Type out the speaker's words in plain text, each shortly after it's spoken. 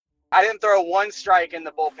I didn't throw one strike in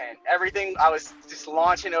the bullpen. Everything, I was just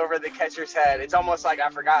launching over the catcher's head. It's almost like I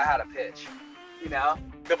forgot how to pitch. You know,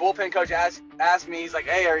 the bullpen coach asked me, he's like,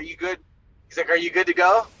 "Hey, are you good?" He's like, "Are you good to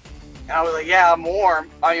go?" And I was like, "Yeah, I'm warm.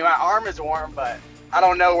 I mean, my arm is warm, but I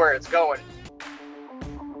don't know where it's going."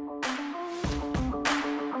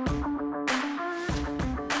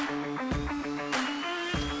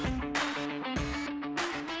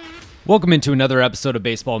 Welcome into another episode of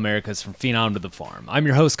Baseball Americas from Phenom to the Farm. I'm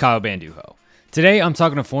your host, Kyle Banduho. Today, I'm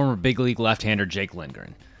talking to former big league left-hander Jake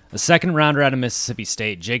Lindgren. A second rounder out of Mississippi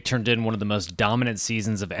State, Jake turned in one of the most dominant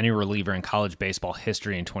seasons of any reliever in college baseball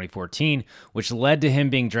history in 2014, which led to him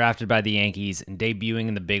being drafted by the Yankees and debuting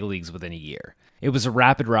in the big leagues within a year. It was a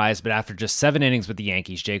rapid rise, but after just 7 innings with the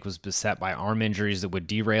Yankees, Jake was beset by arm injuries that would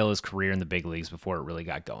derail his career in the big leagues before it really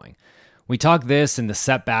got going. We talk this and the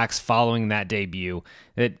setbacks following that debut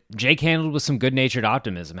that Jake handled with some good-natured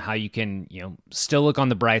optimism, how you can, still look on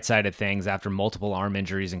the bright side of things after multiple arm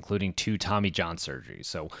injuries, including 2 Tommy John surgeries.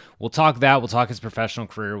 So we'll talk that. We'll talk his professional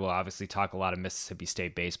career. We'll obviously talk a lot of Mississippi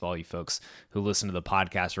State baseball. You folks who listen to the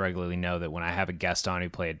podcast regularly know that when I have a guest on who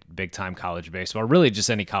played big-time college baseball, or really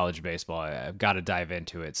just any college baseball, I've got to dive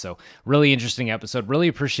into it. So really interesting episode. Really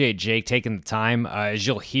appreciate Jake taking the time. As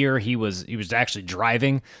you'll hear, he was actually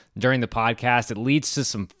driving during the podcast. It leads to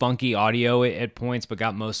some funky audio at points, but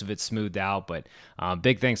got most of it smoothed out. But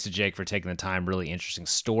big thanks to Jake for taking the time. Really interesting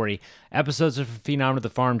story. Episodes of Phenom to the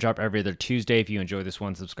Farm drop every other Tuesday. If you enjoy this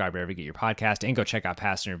one, subscribe wherever you get your podcast and go check out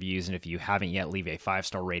past interviews. And if you haven't yet, leave a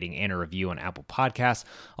 5-star rating and a review on Apple Podcasts.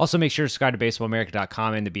 Also, make sure to subscribe to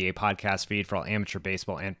baseballamerica.com and the BA podcast feed for all amateur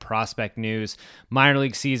baseball and prospect news. Minor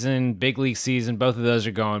league season, big league season, both of those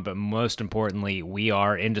are going. But most importantly, we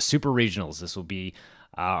are into super regionals. This will be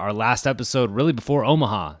our last episode really before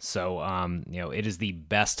Omaha. So, it is the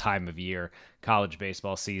best time of year, college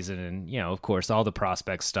baseball season. And, of course, all the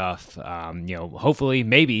prospect stuff. Hopefully,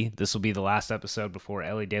 maybe this will be the last episode before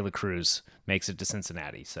Ellie De La Cruz makes it to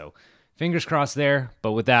Cincinnati. So fingers crossed there.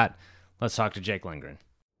 But with that, let's talk to Jake Lindgren.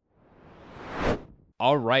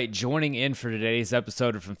 All right, joining in for today's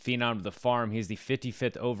episode of From Phenom to the Farm, he's the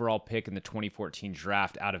 55th overall pick in the 2014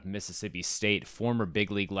 draft out of Mississippi State, former big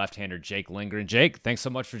league left-hander Jake Lindgren. Jake, thanks so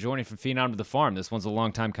much for joining From Phenom to the Farm. This one's a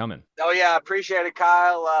long time coming. Oh yeah, I appreciate it,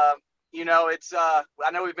 Kyle. It's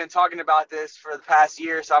I know we've been talking about this for the past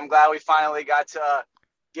year, so I'm glad we finally got to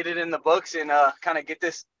get it in the books and kind of get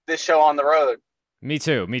this show on the road. Me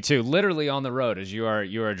too. Literally on the road as you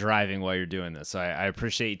are driving while you're doing this. I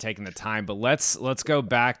appreciate you taking the time. But let's go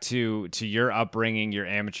back to your upbringing, your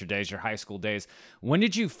amateur days, your high school days. When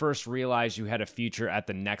did you first realize you had a future at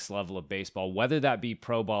the next level of baseball, whether that be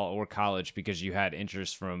pro ball or college, because you had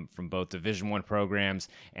interest from both Division I programs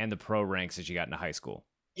and the pro ranks as you got into high school?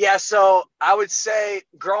 Yeah, so I would say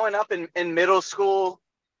growing up in middle school,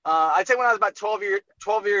 I'd say when I was about 12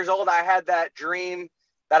 years old, I had that dream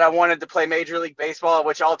that I wanted to play Major League Baseball,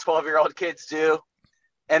 which all 12-year-old kids do.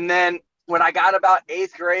 And then when I got about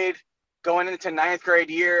 8th grade, going into 9th grade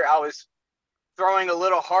year, I was throwing a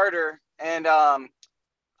little harder. And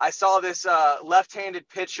I saw this left-handed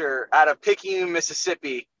pitcher out of Picayune,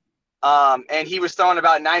 Mississippi. And he was throwing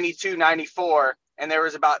about 92, 94. And there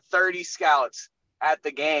was about 30 scouts at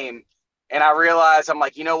the game. And I realized, I'm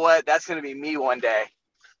like, you know what? That's going to be me one day.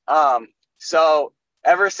 So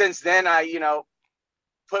ever since then, I,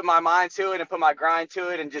 put my mind to it and put my grind to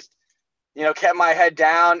it and just, kept my head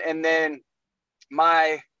down. And then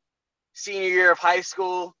my senior year of high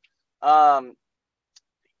school, had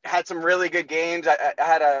some really good games. I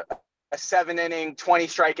had a 7-inning, 20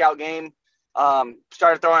 strikeout game,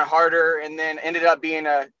 started throwing harder, and then ended up being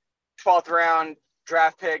a 12th round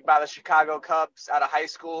draft pick by the Chicago Cubs out of high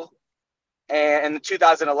school and in the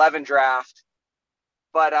 2011 draft.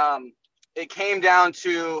 But it came down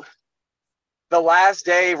to the last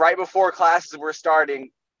day, right before classes were starting,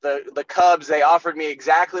 the Cubs, they offered me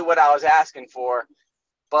exactly what I was asking for,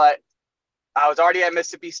 but I was already at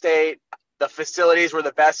Mississippi State. The facilities were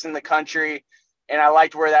the best in the country, and I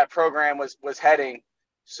liked where that program was heading.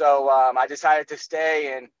 So I decided to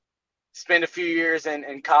stay and spend a few years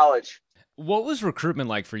in college. What was recruitment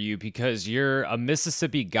like for you? Because you're a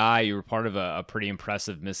Mississippi guy. You were part of a pretty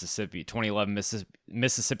impressive Mississippi 2011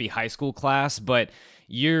 Mississippi high school class, but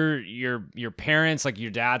your parents, like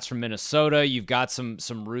your dad's from Minnesota. You've got some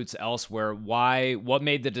roots elsewhere. Why? What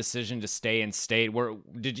made the decision to stay in state? Where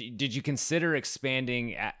did you consider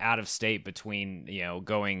expanding out of state between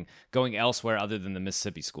going elsewhere other than the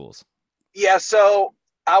Mississippi schools? Yeah, so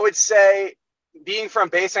I would say, being from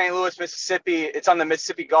Bay St. Louis, Mississippi, it's on the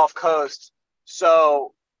Mississippi Gulf Coast.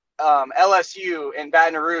 So LSU in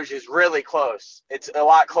Baton Rouge is really close. It's a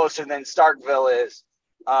lot closer than Starkville is.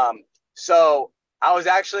 So I was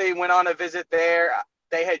actually went on a visit there.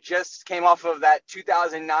 They had just came off of that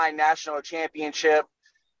 2009 national championship,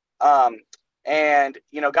 um, and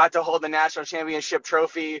got to hold the national championship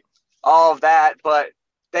trophy, all of that. But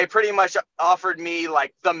they pretty much offered me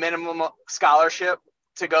like the minimum scholarship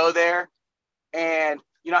to go there, and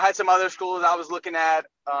I had some other schools I was looking at.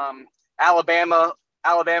 Alabama,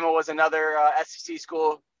 Alabama was another SEC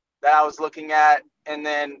school that I was looking at, and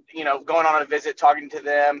then going on a visit, talking to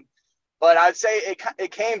them. But I'd say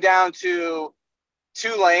it came down to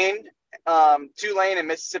Tulane, Tulane and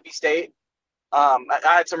Mississippi State. I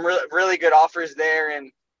had some really good offers there,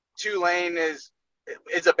 and Tulane is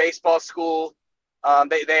a baseball school.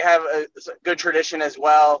 They have a good tradition as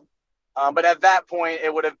well. But at that point,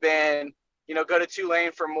 it would have been go to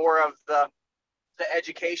Tulane for more of the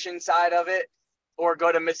education side of it, or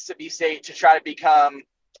go to Mississippi State to try to become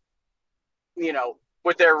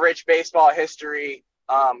with their rich baseball history.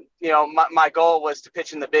 My goal was to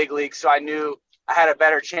pitch in the big leagues, so I knew I had a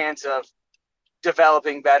better chance of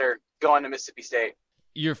developing better going to Mississippi State.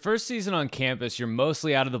 Your first season on campus, you're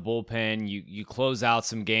mostly out of the bullpen. You close out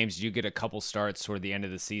some games. You get a couple starts toward the end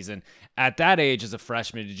of the season. At that age, as a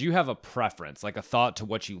freshman, did you have a preference, like a thought to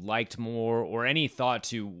what you liked more, or any thought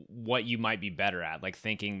to what you might be better at, like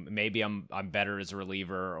thinking maybe I'm better as a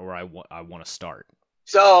reliever, or I want to start?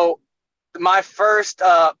 So my first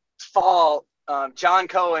fall, John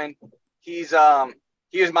Cohen, he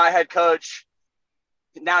was my head coach.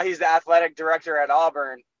 Now he's the athletic director at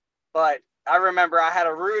Auburn. But I remember I had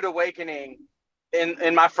a rude awakening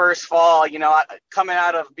in my first fall, coming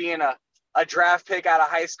out of being a draft pick out of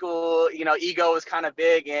high school. Ego was kind of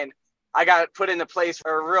big, and I got put into place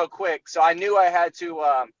for real quick. So I knew I had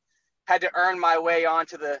to earn my way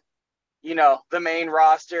onto the main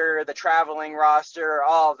roster, the traveling roster,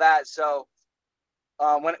 all of that. So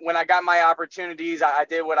when I got my opportunities, I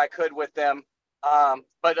did what I could with them.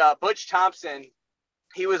 But Butch Thompson,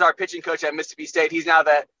 he was our pitching coach at Mississippi State. He's now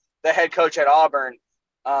the head coach at Auburn.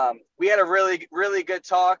 We had a really, really good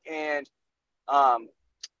talk, and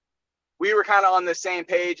we were kind of on the same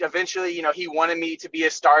page. Eventually, he wanted me to be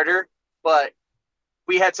a starter, but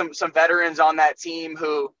we had some veterans on that team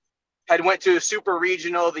who had went to a super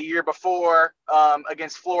regional the year before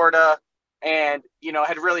against Florida, and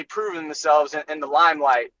had really proven themselves in the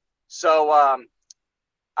limelight. So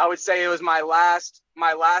I would say it was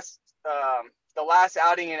the last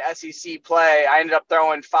outing in SEC play. I ended up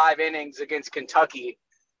throwing 5 innings against Kentucky,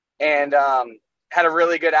 and had a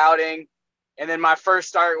really good outing. And then my first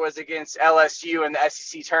start was against LSU in the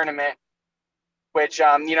SEC tournament, which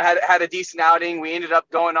had a decent outing. We ended up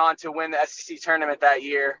going on to win the SEC tournament that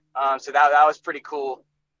year, so that was pretty cool.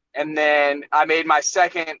 And then I made my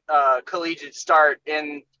second collegiate start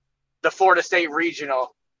in the Florida State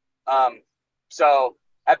Regional. So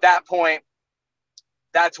at that point,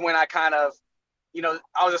 that's when I kind of,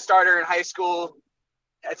 I was a starter in high school.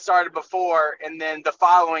 Had started before, and then the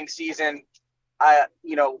following season, I,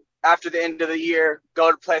 after the end of the year,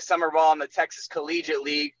 go to play summer ball in the Texas Collegiate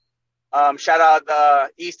League. Shout out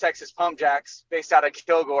the East Texas Pump Jacks, based out of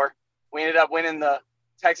Kilgore. We ended up winning the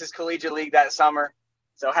Texas Collegiate League that summer,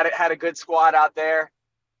 so had a good squad out there.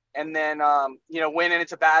 And then went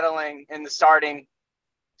into battling in the starting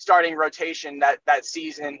rotation that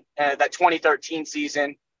season, that 2013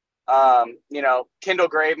 season. Kendall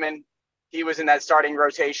Graveman, he was in that starting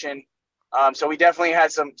rotation. So we definitely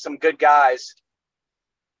had some good guys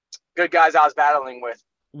I was battling with.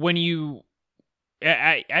 When you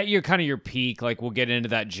at your kind of your peak, like we'll get into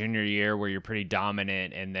that junior year where you're pretty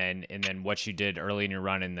dominant, and then what you did early in your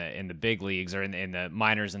run in the big leagues, or in the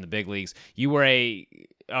minors and the big leagues, you were a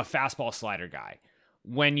fastball slider guy.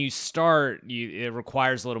 When you start, it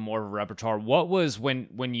requires a little more of a repertoire. What was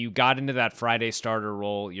when you got into that Friday starter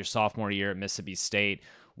role your sophomore year at Mississippi State?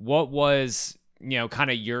 What was kind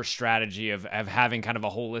of your strategy of having kind of a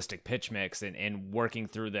holistic pitch mix and working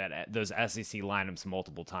through those SEC lineups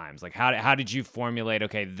multiple times? Like how did you formulate?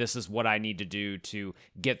 Okay, this is what I need to do to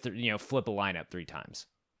get through. Flip a lineup 3 times.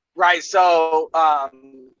 Right. So I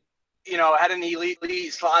had an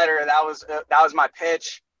elite slider. That was my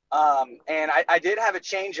pitch. And I did have a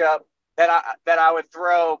changeup that I would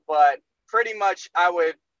throw, but pretty much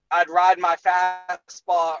I'd ride my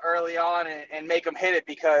fastball early on and make them hit it,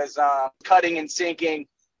 because cutting and sinking.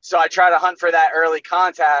 So I try to hunt for that early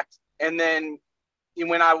contact, and then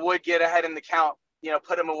when I would get ahead in the count,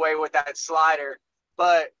 put them away with that slider.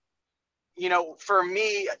 But for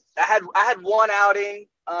me, I had one outing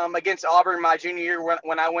against Auburn my junior year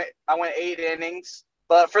when I went 8 innings,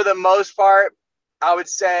 but for the most part, I would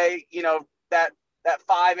say, that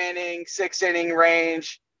 5 inning, 6 inning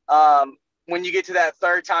range, when you get to that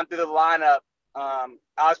third time through the lineup, I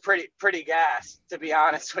was pretty gassed, to be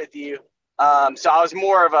honest with you. So I was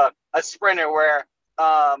more of a sprinter where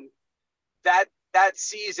that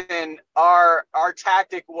season our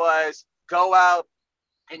tactic was go out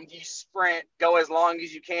and you sprint, go as long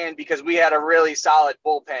as you can, because we had a really solid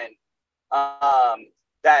bullpen.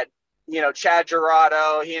 That Chad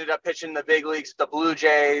Gerardo, he ended up pitching the big leagues, the Blue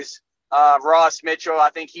Jays. Ross Mitchell, I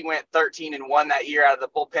think he went 13-1 that year out of the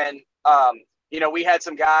bullpen. We had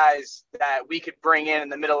some guys that we could bring in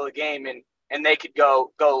the middle of the game and they could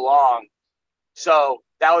go long. So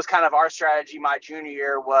that was kind of our strategy my junior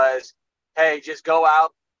year was, hey, just go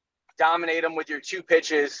out, dominate them with your 2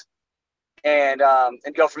 pitches and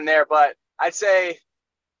go from there. But I'd say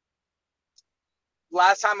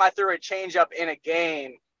last time I threw a changeup in a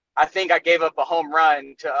game, I think I gave up a home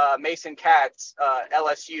run to Mason Katz,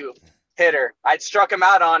 LSU hitter. I'd struck him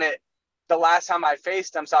out on it the last time I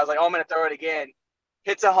faced him, so I was like, oh, I'm going to throw it again.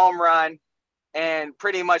 Hits a home run, and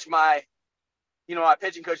pretty much my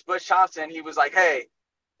pitching coach, Butch Thompson, he was like, hey,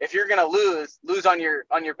 if you're going to lose on your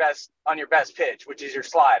best pitch, which is your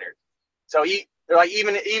slider. So they're like,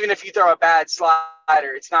 even if you throw a bad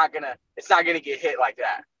slider, it's not gonna get hit like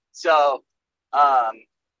that. So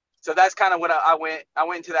that's kind of what I went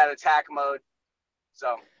into that attack mode.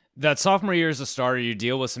 So that sophomore year as a starter, you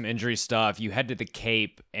deal with some injury stuff. You head to the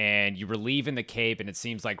Cape and you relieve in the Cape, and it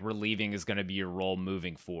seems like relieving is going to be your role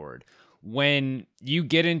moving forward. When you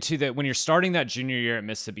get into when you're starting that junior year at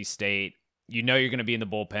Mississippi State, you're going to be in the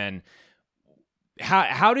bullpen.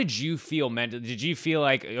 How did you feel mentally? Did you feel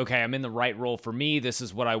like, okay, I'm in the right role for me, this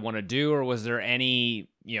is what I want to do? Or was there any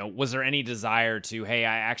desire to, hey,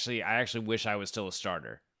 I actually wish I was still a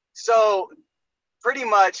starter? So pretty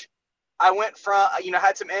much I went from,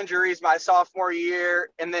 had some injuries my sophomore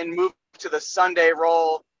year and then moved to the Sunday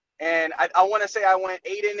role. And I want to say I went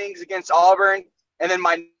 8 innings against Auburn. And then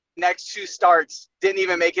my next 2 starts didn't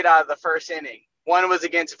even make it out of the first inning. One was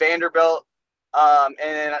against Vanderbilt. And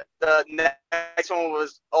then the next one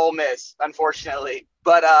was Ole Miss, unfortunately.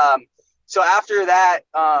 But so after that,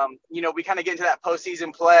 we kind of get into that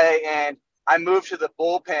postseason play, and I moved to the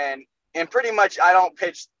bullpen, and pretty much I don't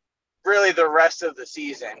pitch really the rest of the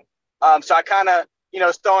season. So I kind of,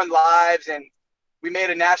 was throwing lives, and we made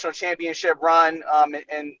a national championship run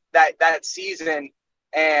in that season.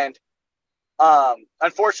 And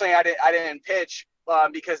unfortunately, I didn't pitch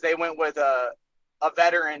because they went with a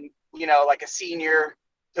veteran, like a senior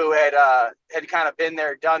who had kind of been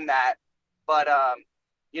there, done that. But,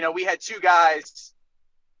 we had 2 guys.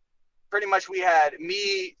 Pretty much we had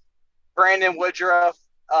me, Brandon Woodruff,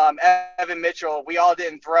 Evan Mitchell. We all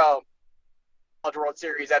didn't throw the World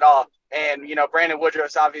Series at all. And, Brandon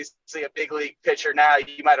Woodruff's obviously a big league pitcher now.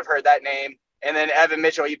 You might have heard that name. And then Evan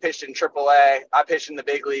Mitchell, he pitched in AAA. I pitched in the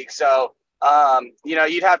big league. So,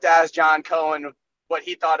 you'd have to ask John Cohen what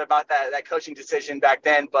he thought about that coaching decision back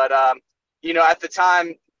then. But, at the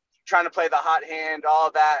time, trying to play the hot hand, all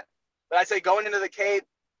of that. But I'd say going into the Cape,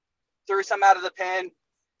 threw some out of the pen.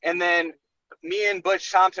 And then me and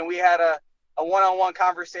Butch Thompson, we had a one-on-one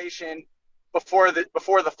conversation before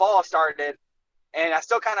the fall started. And I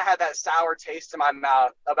still kind of had that sour taste in my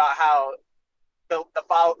mouth about how the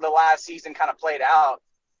last season kind of played out.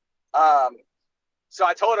 So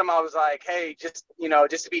I told him, I was like, hey, just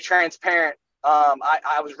to be transparent,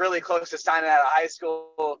 I was really close to signing out of high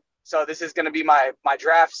school. So this is going to be my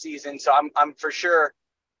draft season. So I'm for sure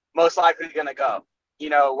most likely going to go,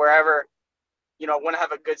 wherever, want to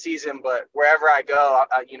have a good season, but wherever I go,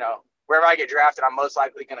 wherever I get drafted, I'm most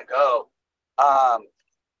likely going to go.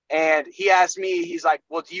 And he asked me, he's like,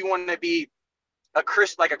 well, do you want to be a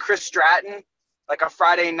Chris Stratton, like a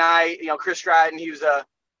Friday night, Chris Stratton, he was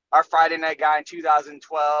our Friday night guy in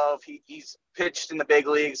 2012. He's pitched in the big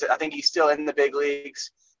leagues. I think he's still in the big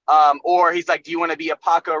leagues. Or he's like, do you want to be a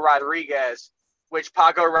Paco Rodriguez, which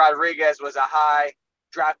Paco Rodriguez was a high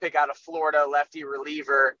draft pick out of Florida, lefty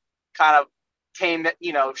reliever, kind of came,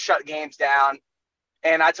 shut games down.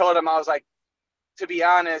 And I told him, I was like, to be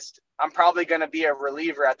honest, I'm probably going to be a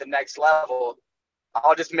reliever at the next level.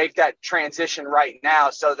 I'll just make that transition right now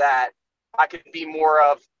so that I could be more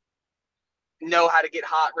of know how to get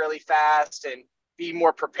hot really fast and be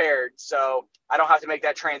more prepared. So I don't have to make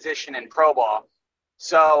that transition in pro ball.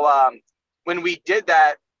 So when we did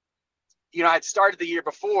that, I'd started the year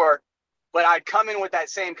before, but I'd come in with that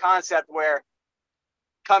same concept where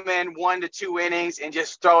come in 1 to 2 innings and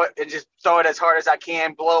just throw it as hard as I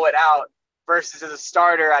can, blow it out. Versus as a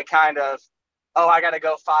starter, I kind of, I got to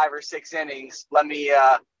go 5 or 6 innings. Let me,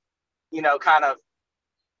 kind of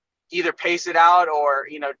either pace it out or,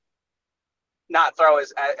 not throw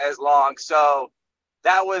as long. So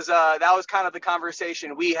that was kind of the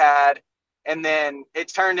conversation we had. And then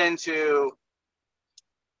it turned into,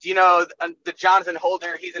 the Jonathan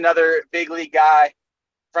Holder. He's another big league guy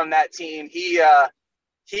from that team. He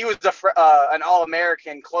was an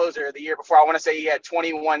All-American closer the year before. I want to say he had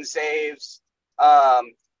 21 saves.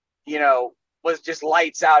 You know, was just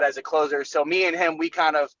lights out as a closer. So me and him, we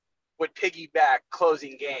kind of would piggyback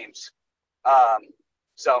closing games.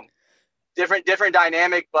 So different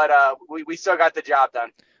dynamic, but we still got the job done.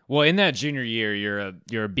 Well, in that junior year,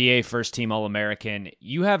 you're a BA first team All-American.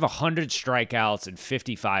 You have 100 strikeouts and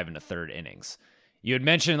 55 in the third innings. You had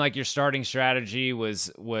mentioned like your starting strategy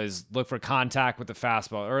was look for contact with the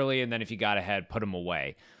fastball early, and then if you got ahead, put them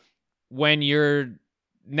away. When you're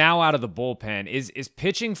now out of the bullpen, is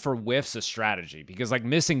pitching for whiffs a strategy? Because like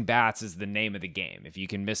missing bats is the name of the game. If you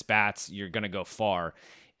can miss bats, you're gonna go far.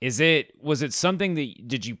 Was it something that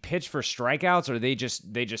did you pitch for strikeouts, or they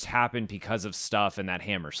just happened because of stuff in that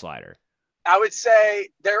hammer slider? I would say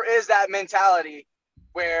there is that mentality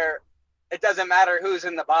where it doesn't matter who's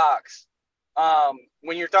in the box.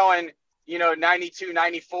 When you're throwing, 92,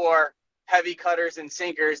 94 heavy cutters and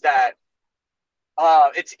sinkers that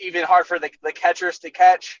it's even hard for the catchers to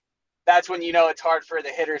catch. That's when it's hard for the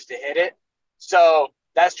hitters to hit it. So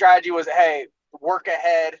that strategy was, hey, work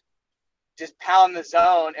ahead, just pound the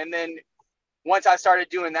zone. And then once I started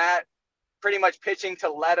doing that, pretty much pitching to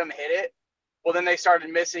let them hit it, well, then they started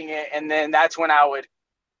missing it. And then that's when I'd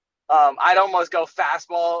almost go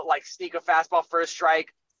fastball, like sneak a fastball for a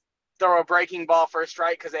strike, throw a breaking ball for a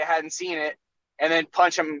strike because they hadn't seen it, and then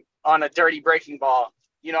punch them on a dirty breaking ball.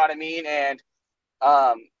 You know what I mean? And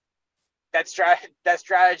that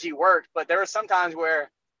strategy worked. But there were some times where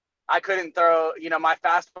I couldn't throw, my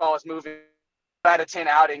fastball was moving out of 10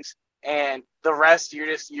 outings, and the rest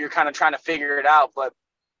you're kind of trying to figure it out. But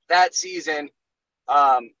that season,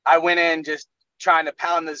 I went in just trying to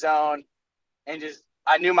pound the zone, and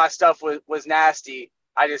I knew my stuff was nasty.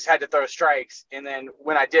 I just had to throw strikes. And then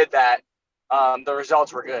when I did that, the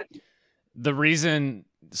results were good. The reason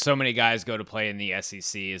so many guys go to play in the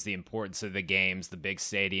SEC is the importance of the games, the big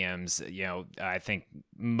stadiums. I think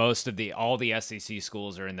all the SEC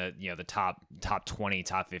schools are in the top 20,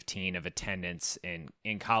 top 15 of attendance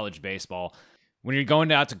in college baseball. When you're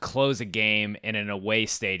going out to close a game in an away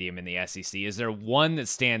stadium in the SEC, is there one that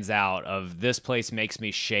stands out of this place makes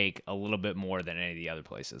me shake a little bit more than any of the other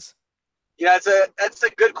places? Yeah, that's a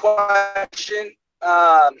good question.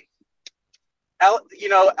 I'd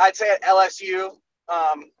say at LSU,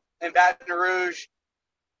 in Baton Rouge,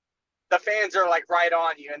 the fans are like right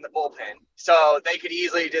on you in the bullpen, so they could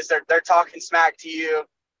easily they're talking smack to you.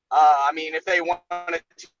 If they wanted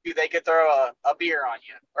to, they could throw a beer on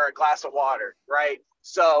you or a glass of water, right?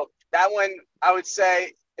 So that one, I would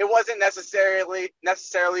say it wasn't necessarily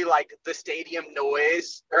like the stadium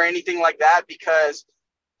noise or anything like that, because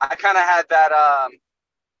I kind of had that,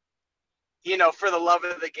 for the love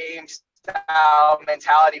of the game style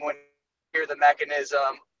mentality when you hear the mechanism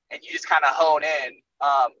and you just kind of hone in.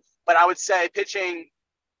 But I would say pitching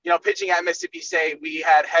at Mississippi State, we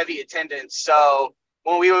had heavy attendance. So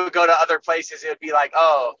when we would go to other places, it would be like,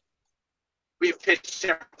 oh, we've pitched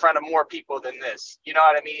in front of more people than this. You know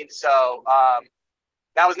what I mean? So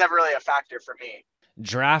that was never really a factor for me.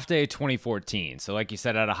 Draft day 2014. So like you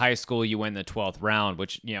said, out of high school, you went in the 12th round,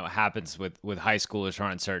 which, happens with high schoolers who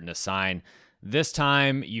aren't certain to sign. This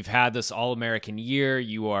time you've had this All-American year.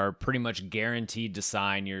 You are pretty much guaranteed to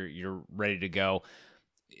sign. You're ready to go.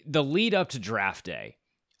 The lead up to draft day,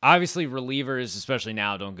 obviously relievers, especially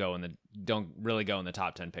now, don't really go in the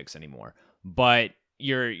top 10 picks anymore, but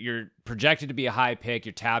you're projected to be a high pick.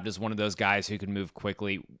 You're tabbed as one of those guys who can move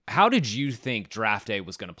quickly. How did you think draft day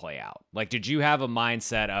was going to play out? Like, did you have a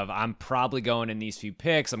mindset of, I'm probably going in these few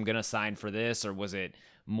picks, I'm going to sign for this, or was it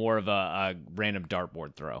more of a random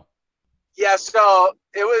dartboard throw? Yeah, so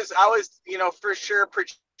I was, for sure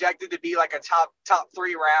projected to be like a top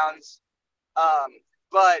 3 rounds.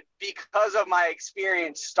 But because of my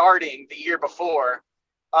experience starting the year before,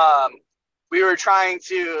 I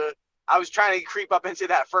was trying to creep up into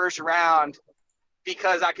that first round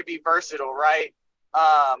because I could be versatile, right?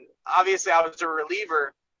 Obviously, I was a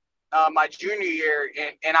reliever my junior year,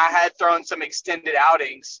 and I had thrown some extended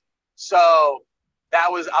outings. So I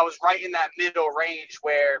was right in that middle range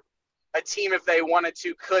where a team, if they wanted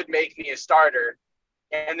to, could make me a starter,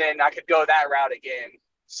 and then I could go that route again.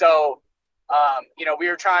 So, we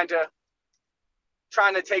were trying to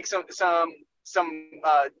take some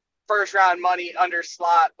first round money under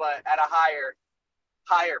slot, but at a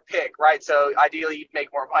higher pick, right? So ideally you'd make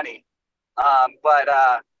more money. But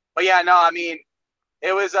yeah, no,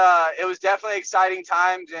 it was definitely exciting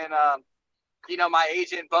times. And my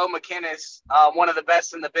agent, Bo McInnes, one of the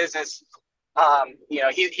best in the business.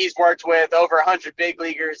 He's worked with over 100 big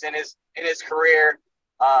leaguers in his career.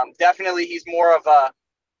 Definitely, he's more of a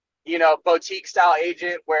boutique style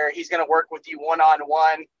agent where he's going to work with you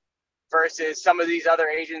one-on-one versus some of these other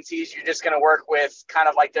agencies you're just going to work with kind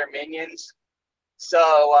of like their minions. So,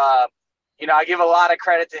 I give a lot of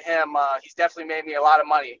credit to him. He's definitely made me a lot of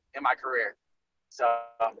money in my career. So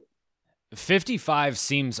 55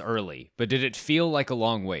 seems early, but did it feel like a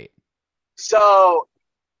long wait? So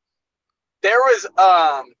there were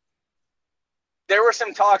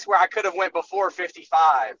some talks where I could have went before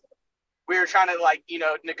 55. We were trying to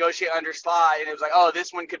negotiate under slide, and it was like, oh,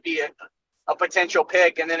 this one could be a potential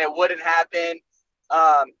pick, and then it wouldn't happen.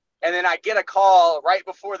 And then I get a call right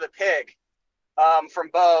before the pick from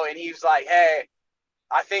Bo, and he was like, hey,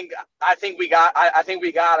 I think we got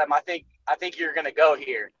him. I think you're gonna go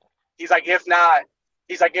here. He's like, if not,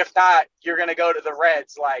 you're gonna go to the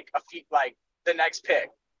Reds like the next pick.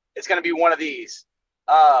 It's gonna be one of these.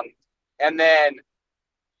 And then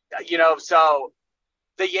so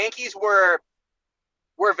the Yankees were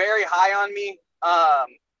very high on me. I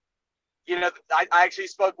actually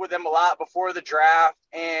spoke with them a lot before the draft,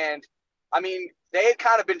 and I mean, they had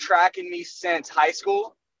kind of been tracking me since high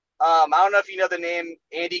school. I don't know if you know the name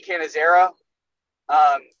Andy Canizera.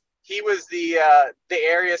 He was the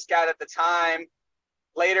area scout at the time.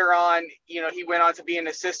 Later on, he went on to be an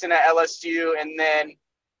assistant at LSU, and then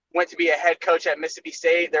went to be a head coach at Mississippi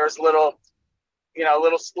State. There was a little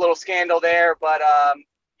scandal there, but I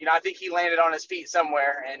think he landed on his feet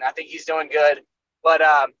somewhere, and I think he's doing good. But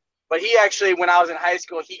he actually, when I was in high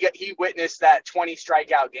school, he witnessed that 20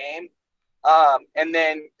 strikeout game, and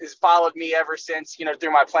then has followed me ever since,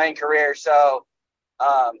 through my playing career. So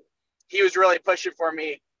he was really pushing for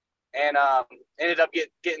me, and ended up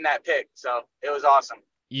getting that pick. So it was awesome.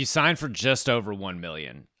 You signed for just over $1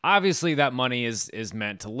 million. Obviously, that money is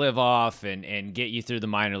meant to live off and get you through the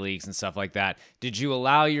minor leagues and stuff like that. Did you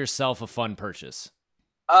allow yourself a fun purchase?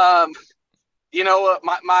 My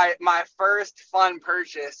first fun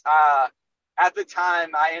purchase, at the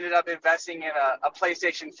time, I ended up investing in a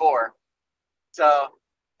PlayStation 4. So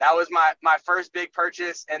that was my first big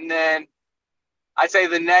purchase. And then I'd say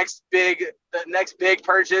the next big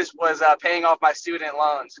purchase was paying off my student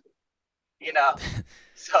loans.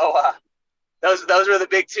 So those were the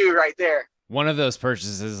big two right there. One of those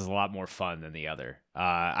purchases is a lot more fun than the other.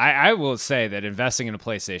 I will say that investing in a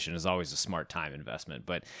PlayStation is always a smart time investment.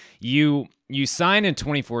 But you sign in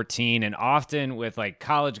 2014, and often with like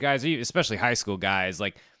college guys, especially high school guys,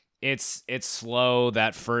 like it's slow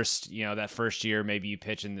that first year. Maybe you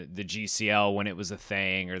pitch in the GCL when it was a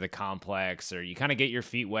thing, or the complex, or you kind of get your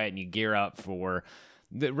feet wet and you gear up for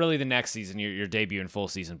the next season, your debut in full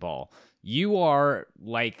season ball. You are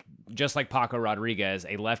just like Paco Rodriguez,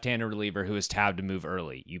 a left-handed reliever who is tabbed to move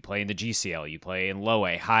early. You play in the GCL, you play in low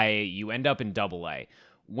A, high A, you end up in double A.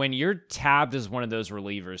 When you're tabbed as one of those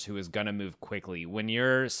relievers who is going to move quickly, when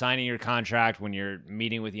you're signing your contract, when you're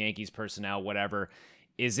meeting with Yankees personnel, whatever,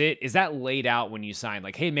 is that laid out when you sign?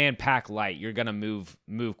 Like, hey man, pack light, you're going to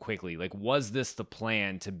move quickly. Like, was this the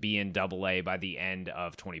plan to be in double A by the end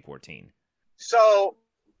of 2014? So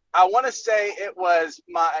I want to say it was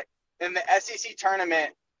in the SEC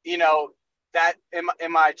tournament, that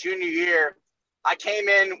in my junior year, I came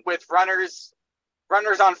in with runners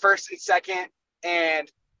on first and second,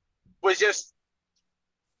 and was just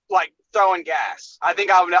like throwing gas. I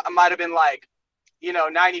think I might have been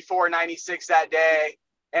 94, 96 that day.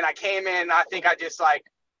 And I came in, I think I just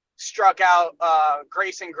struck out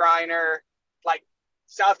Grayson Griner, like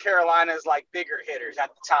South Carolina's bigger hitters at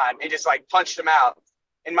the time, and just punched them out.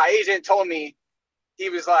 And my agent told me, he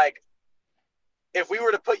was like, if we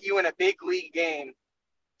were to put you in a big league game,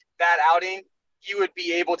 that outing, you would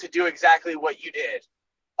be able to do exactly what you did.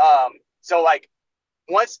 So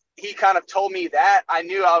once he kind of told me that, I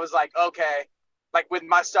knew, I was like, okay, with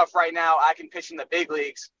my stuff right now, I can pitch in the big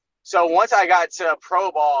leagues. So once I got to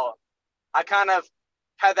pro ball, I kind of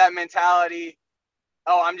had that mentality,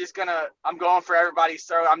 oh, I'm going for everybody's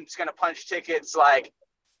throat. I'm just going to punch tickets.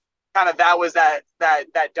 That was that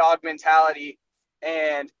dog mentality.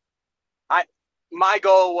 And my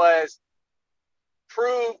goal was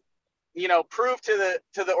prove to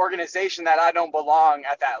the organization that I don't belong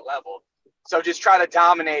at that level. So just try to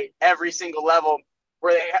dominate every single level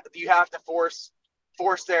where you have to force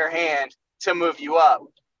their hand to move you up.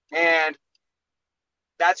 And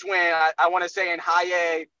that's when I want to say in high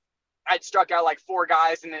A, I'd struck out 4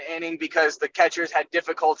 guys in an inning because the catchers had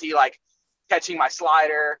difficulty catching my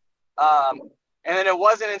slider. And then it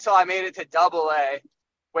wasn't until I made it to double A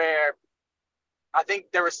where I think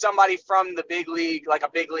there was somebody from the big league, like a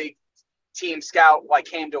big league team scout, like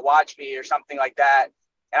came to watch me or something like that.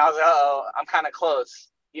 And I was like, oh, I'm kind of close.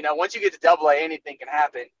 Once you get to Double A, anything can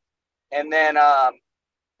happen. And then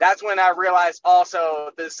that's when I realized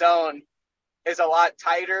also the zone is a lot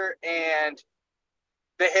tighter and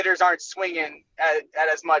the hitters aren't swinging at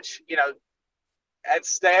as much.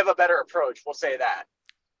 They have a better approach. We'll say that.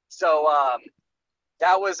 So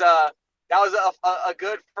that was a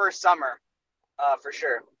good first summer for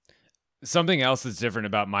sure. Something else that's different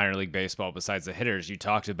about minor league baseball besides the hitters, you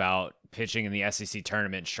talked about pitching in the SEC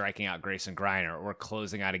tournament, striking out Grayson Greiner, or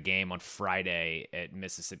closing out a game on Friday at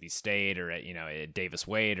Mississippi State, or at Davis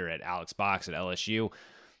Wade, or at Alex Box at LSU.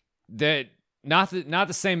 That not the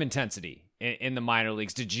same intensity in the minor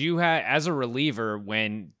leagues. Did you have, as a reliever,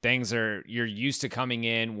 when you're used to coming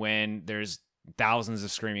in when there's thousands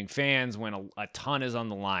of screaming fans, when a ton is on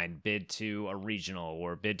the line, bid to a regional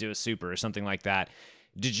or bid to a super or something like that?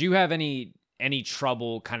 Did you have any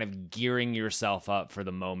trouble kind of gearing yourself up for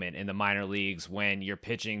the moment in the minor leagues when you're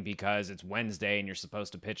pitching because it's Wednesday and you're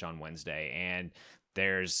supposed to pitch on Wednesday and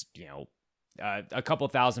there's, a couple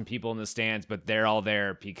thousand people in the stands, but they're all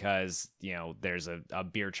there because, there's a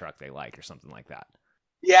beer truck they like or something like that?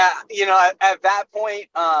 Yeah. At that point,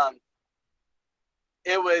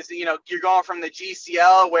 it was, you're going from the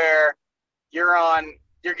GCL where you're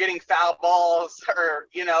getting foul balls or,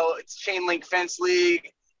 it's chain link fence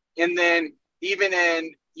league. And then even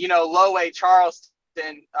in, low A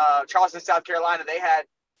Charleston, South Carolina, they had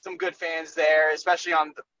some good fans there, especially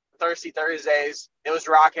on the Thirsty Thursdays. It was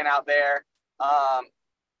rocking out there.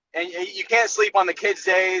 And you can't sleep on the kids'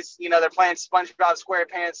 days. They're playing SpongeBob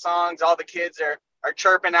SquarePants songs. All the kids are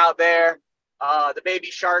chirping out there. The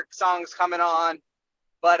Baby Shark song's coming on.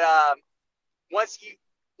 But once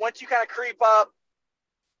you kind of creep up,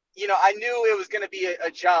 I knew it was going to be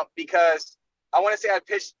a jump because I want to say I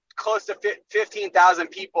pitched close to 15,000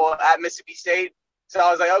 people at Mississippi State. So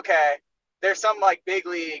I was like, okay, there's some like big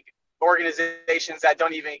league organizations that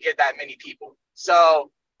don't even get that many people.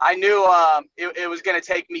 So I knew it was going to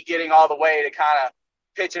take me getting all the way to kind of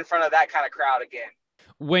pitch in front of that kind of crowd again.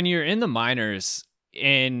 When you're in the minors,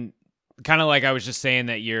 and kind of like I was just saying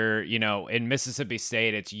that you're, in Mississippi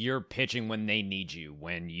State, you're pitching when they need you,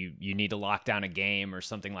 when you need to lock down a game or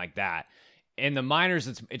something like that. In the minors,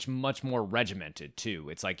 it's much more regimented too.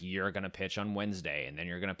 It's like you're going to pitch on Wednesday and then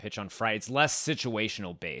you're going to pitch on Friday. It's less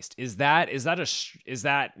situational based. Does that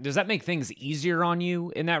make things easier on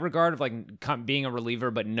you in that regard of like being a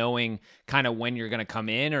reliever, but knowing kind of when you're going to come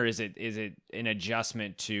in, or is it an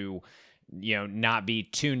adjustment to, not be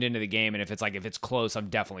tuned into the game? And if it's close, I'm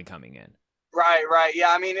definitely coming in. Right.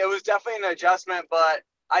 Yeah. I mean, it was definitely an adjustment, but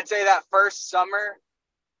I'd say that first summer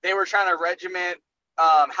they were trying to regiment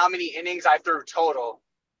how many innings I threw total.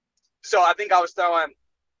 So I think I was throwing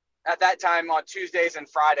at that time on Tuesdays and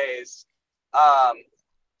Fridays.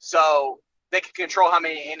 So they could control how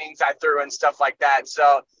many innings I threw and stuff like that.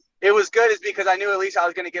 So it was good, is because I knew at least I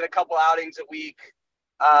was going to get a couple outings a week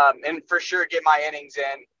and for sure get my innings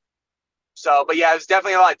in. So, but yeah, it was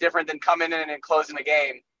definitely a lot different than coming in and closing the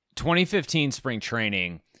game. 2015 spring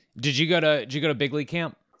training. Did you go to big league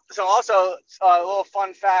camp? So also a little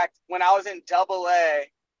fun fact, when I was in Double A,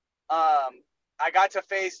 I got to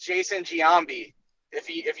face Jason Giambi, if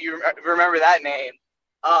you remember that name.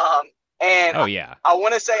 And oh yeah, I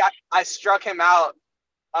want to say I struck him out.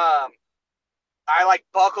 I like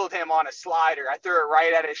buckled him on a slider. I threw it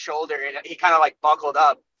right at his shoulder and he kind of like buckled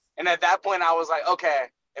up. And at that point I was like, okay,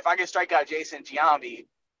 if I can strike out Jason Giambi,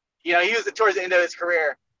 he was towards the end of his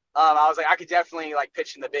career. I was like, I could definitely like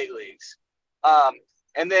pitch in the big leagues.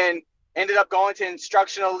 And then ended up going to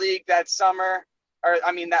instructional league that fall.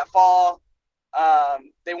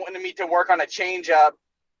 They wanted me to work on a changeup,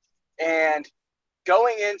 and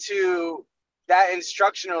going into that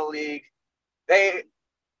instructional league,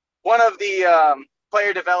 one of the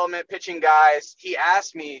player development pitching guys, he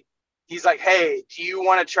asked me, he's like, hey, do you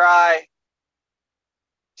want to try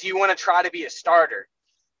to be a starter?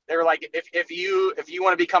 They were like, if you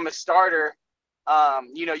want to become a starter,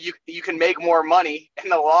 you can make more money in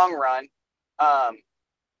the long run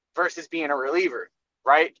versus being a reliever,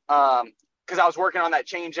 right? Because I was working on that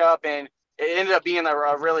changeup and it ended up being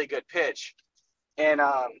a really good pitch. And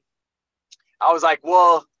I was like,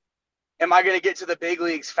 well, am I going to get to the big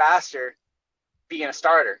leagues faster being a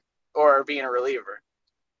starter or being a reliever?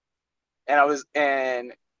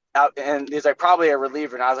 And he's like, probably a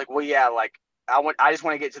reliever. And I was like, well, yeah, like I just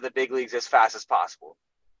want to get to the big leagues as fast as possible.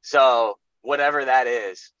 So whatever that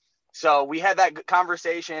is. So we had that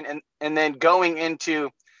conversation, and then going into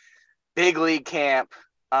big league camp,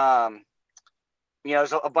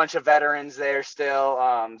 there's a bunch of veterans there still.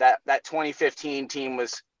 That 2015 team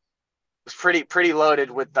was pretty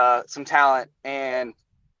loaded with some talent. And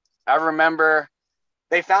I remember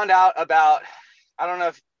they found out about, I don't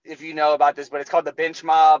know if you know about this, but it's called the Bench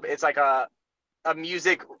Mob. It's like a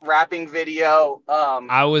music rapping video. I was When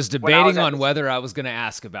I was debating at on whether I was going to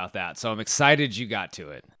ask about that, so I'm excited you got to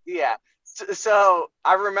it. yeah. So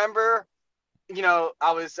I remember,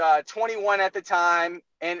 I was 21 at the time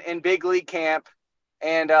in big league camp,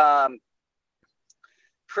 and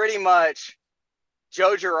pretty much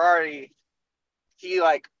Joe Girardi, he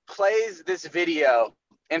like plays this video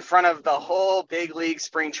in front of the whole big league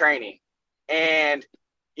spring training. And,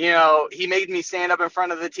 he made me stand up in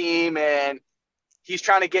front of the team, and he's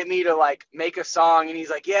trying to get me to like make a song. And he's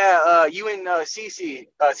like, yeah, you and Cece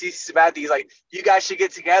Sabathia, he's like, you guys should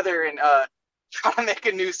get together and try to make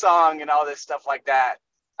a new song and all this stuff like that.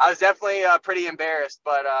 I was definitely pretty embarrassed,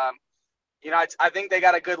 but I think they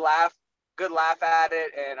got a good laugh at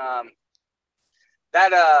it. And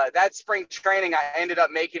that spring training, I ended up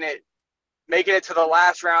making it to the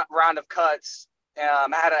last round of cuts.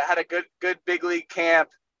 Had a good big league camp,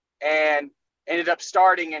 and ended up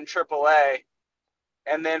starting in AAA.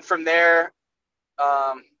 And then from there,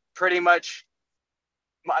 pretty much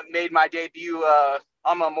made my debut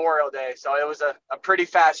on Memorial Day. So it was a pretty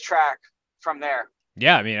fast track from there.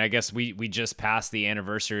 Yeah, I mean, I guess we just passed the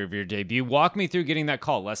anniversary of your debut. Walk me through getting that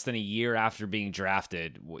call less than a year after being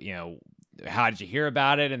drafted. How did you hear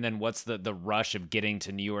about it? And then what's the rush of getting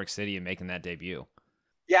to New York City and making that debut?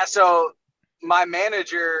 Yeah, so my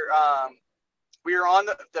manager, we were on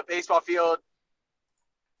the baseball field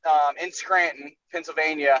in Scranton,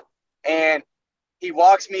 Pennsylvania, and he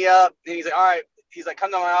walks me up and he's like, all right, he's like,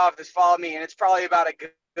 come to my office, follow me. And it's probably about a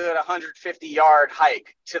good 150-yard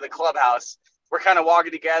hike to the clubhouse. We're kind of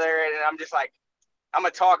walking together, and I'm just like, I'm a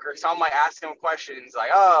talker, so I'm like asking him questions like,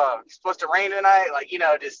 oh, it's supposed to rain tonight? Like,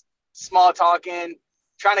 just small talking,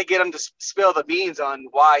 trying to get him to spill the beans on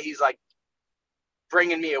why he's like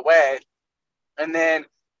bringing me away. And then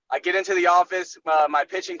I get into the office, my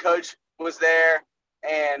pitching coach was there,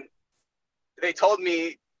 and they told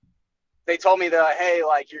me that, hey,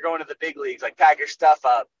 like, you're going to the big leagues, like, pack your stuff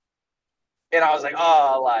up. And I was like,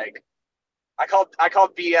 oh, like, I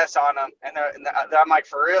called BS on them, and I'm like,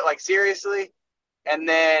 for real, like, seriously? And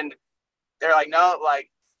then they're like, no,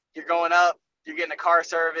 like, you're going up, you're getting a car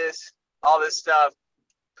service, all this stuff.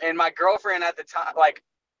 And my girlfriend at the time, like,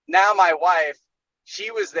 now my wife,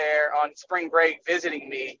 she was there on spring break visiting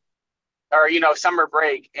me, or summer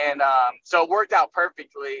break, and so it worked out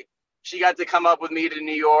perfectly. She got to come up with me to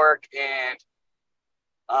New York, and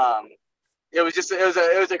it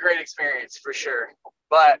was a great experience for sure.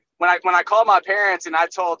 But when I called my parents and I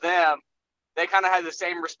told them, they kind of had the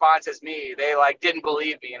same response as me. They like didn't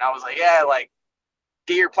believe me, and I was like, yeah, like,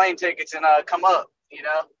 get your plane tickets and come up,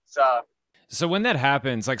 So when that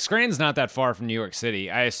happens, like, Scranton's not that far from New York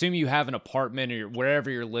City. I assume you have an apartment or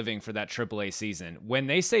wherever you're living for that AAA season. When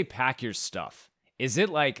they say pack your stuff, is it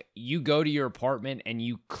like you go to your apartment and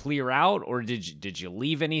you clear out, or did you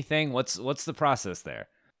leave anything? What's the process there?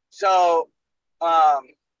 So,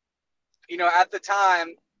 at the time,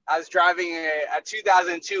 I was driving a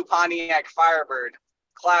 2002 Pontiac Firebird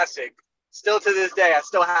Classic. Still to this day, I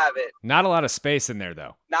still have it. Not a lot of space in there,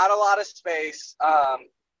 though. Not a lot of space,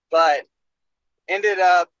 but ended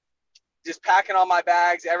up just packing all my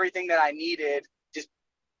bags, everything that I needed, just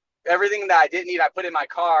everything that I didn't need, I put in my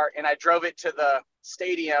car, and I drove it to the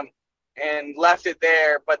stadium and left it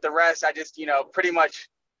there. But the rest, I just, pretty much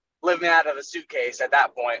living out of a suitcase at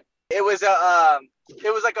that point. It was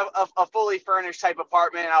like a fully furnished type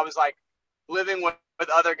apartment. I was like living with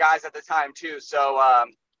other guys at the time too. So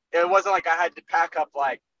it wasn't like I had to pack up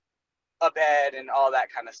like a bed and all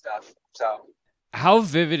that kind of stuff. So how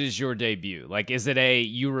vivid is your debut? Like, is it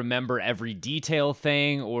you remember every detail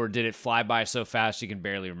thing, or did it fly by so fast you can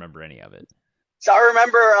barely remember any of it? So I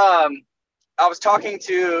remember I was talking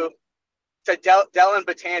to Dylan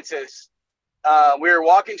Betances. We were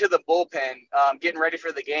walking to the bullpen, getting ready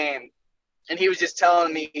for the game, and he was just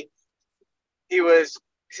telling me, he was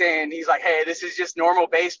saying, he's like, hey, this is just normal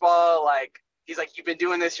baseball. Like, he's like, you've been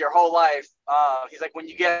doing this your whole life. He's like, when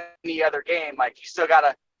you get any other game, like, you still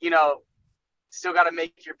gotta,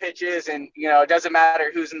 make your pitches, and, it doesn't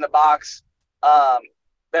matter who's in the box.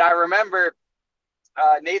 But I remember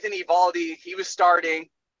Nathan Eovaldi, he was starting,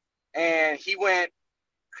 and he went,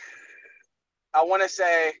 I want to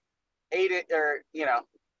say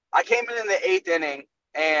I came in the 8th inning,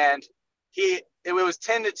 and it was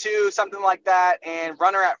 10-2, something like that, and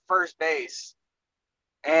runner at first base.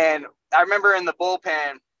 And I remember in the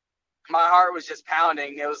bullpen, my heart was just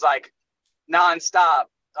pounding. It was like nonstop.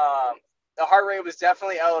 The heart rate was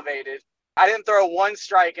definitely elevated. I didn't throw one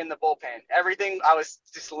strike in the bullpen. Everything, I was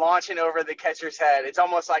just launching over the catcher's head. It's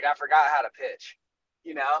almost like I forgot how to pitch.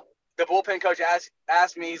 You know, the bullpen coach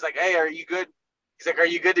asked me, he's like, "Hey, are you good?" He's like, "Are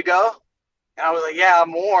you good to go?" And I was like, "Yeah,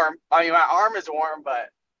 I'm warm. I mean, my arm is warm, but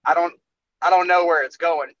I don't know where it's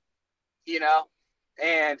going." You know,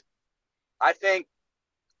 and I think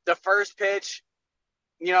the first pitch,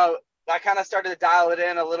 I kind of started to dial it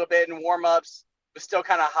in a little bit in warm ups, was still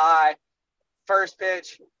kind of high. First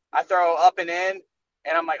pitch, I throw up and in,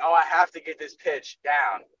 and I'm like, oh, I have to get this pitch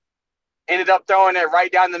down. Ended up throwing it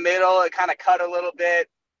right down the middle. It kind of cut a little bit,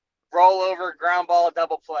 roll over, ground ball,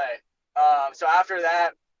 double play. So after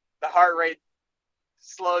that, the heart rate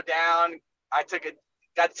slowed down. I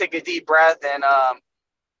got to take a deep breath, and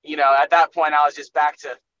at that point, I was just back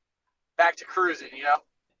to cruising.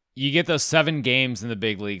 You get those 7 games in the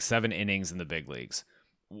big leagues, 7 innings in the big leagues.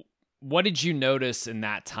 What did you notice in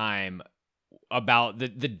that time about the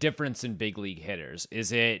difference in big league hitters?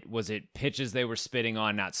 Was it pitches they were spitting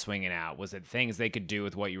on, not swinging out? Was it things they could do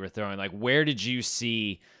with what you were throwing? Like, where did you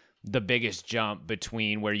see the biggest jump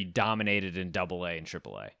between where you dominated in AA and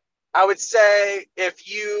AAA? I would say if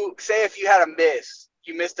you had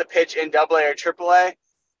you missed a pitch in AA or AAA,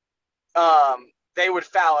 they would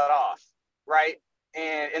foul it off, right?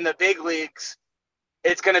 And in the big leagues,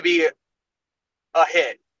 it's going to be a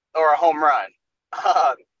hit or a home run.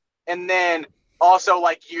 And then also,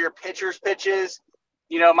 like, your pitcher's pitches,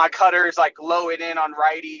 my cutters, like, low it in on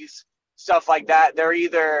righties, stuff like that. They're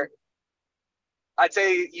either, I'd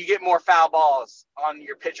say you get more foul balls on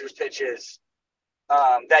your pitcher's pitches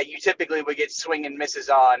that you typically would get swing and misses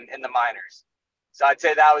on in the minors. So I'd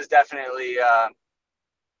say that was definitely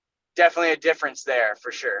a difference there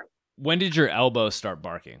for sure. When did your elbow start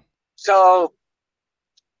barking? So,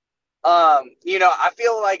 I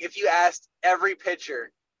feel like if you asked every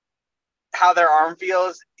pitcher how their arm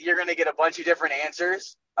feels, you're going to get a bunch of different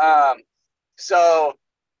answers. So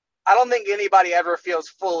I don't think anybody ever feels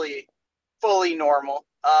fully normal.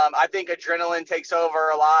 I think adrenaline takes over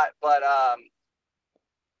a lot, but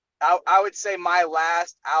I would say my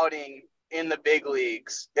last outing in the big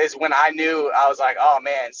leagues is when I knew, I was like, oh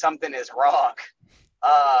man, something is wrong.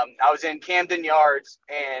 I was in Camden Yards,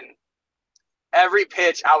 and every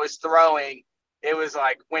pitch I was throwing, it was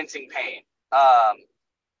like wincing pain.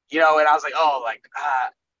 And I was like,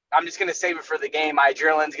 I'm just going to save it for the game. My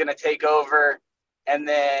adrenaline's going to take over, and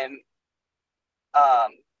then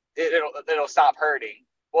it'll stop hurting.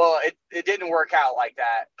 Well, it didn't work out like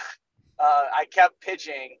that. I kept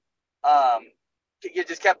pitching. You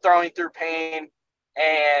just kept throwing through pain,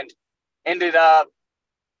 and ended up,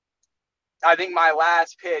 I think my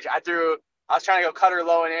last pitch, I was trying to go cutter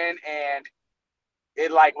low and in, and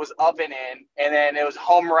it like was up and in, and then it was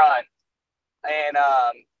home run. And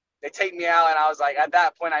they take me out, and I was like, at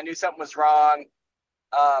that point, I knew something was wrong.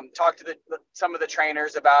 Talked to some of the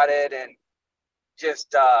trainers about it, and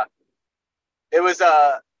just it was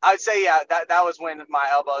I'd say, yeah, that was when my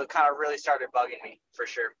elbow kind of really started bugging me for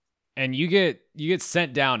sure. And you get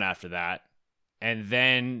sent down after that, and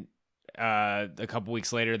then a couple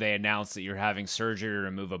weeks later they announced that you're having surgery to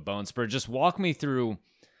remove a bone spur. Just walk me through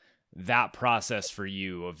that process for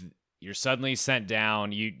you. Of you're suddenly sent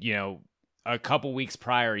down. A couple weeks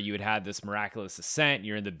prior you had this miraculous ascent.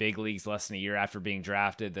 You're in the big leagues less than a year after being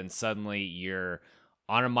drafted. Then suddenly you're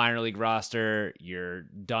on a minor league roster. You're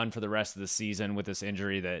done for the rest of the season with this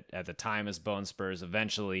injury that at the time is bone spurs.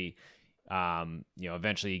 Eventually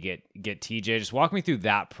you get TJ. Just walk me through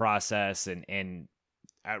that process and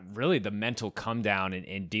really the mental come down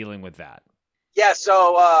in dealing with that. Yeah.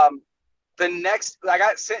 So I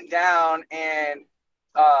got sent down, and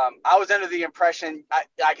I was under the impression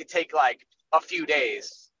I could take like a few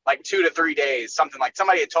days, like 2 to 3 days, something like.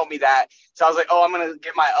 Somebody had told me that. So I was like, oh, I'm going to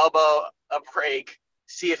give my elbow a break,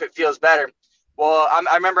 see if it feels better. Well,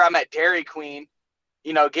 I remember I'm at Dairy Queen,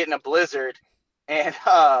 getting a blizzard, and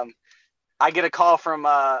I get a call from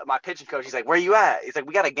my pitching coach. He's like, where you at? He's like,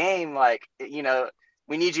 we got a game. Like,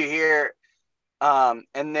 we need you here.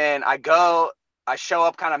 And then I show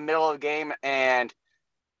up kind of middle of the game, and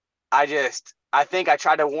I think I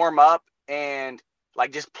tried to warm up and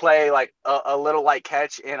like just play like a little light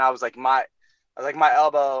catch. And I was like, my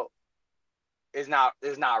elbow is not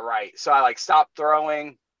right. So I like stopped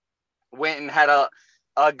throwing, went and had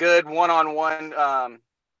a good one-on-one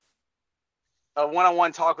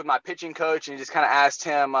talk with my pitching coach, and just kind of asked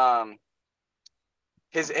him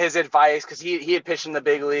his advice, because he had pitched in the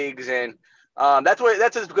big leagues, and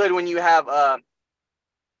that's as good when you have a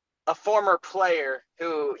former player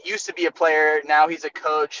who used to be a player, now he's a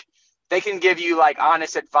coach, they can give you like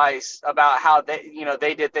honest advice about how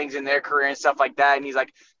they did things in their career and stuff like that. And he's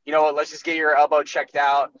like, you know what, let's just get your elbow checked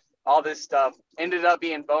out, all this stuff. Ended up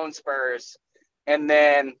being bone spurs. And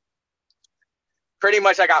then pretty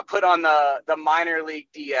much I got put on the minor league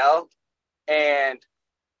DL. And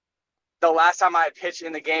the last time I had pitched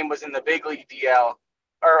in the game was in the big league DL,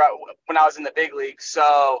 or when I was in the big league.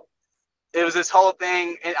 So it was this whole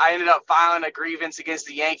thing. And I ended up filing a grievance against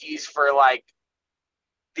the Yankees for like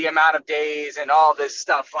the amount of days and all this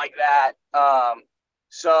stuff like that.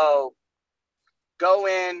 So go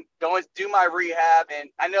and do my rehab. And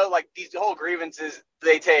I know like these whole grievances,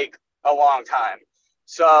 they take a long time.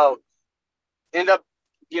 So end up,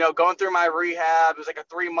 going through my rehab. It was like a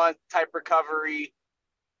 3-month type recovery.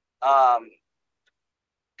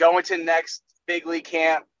 Going to next big league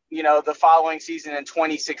camp, the following season in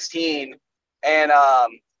 2016. And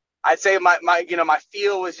I'd say my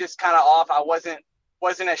feel was just kind of off. I wasn't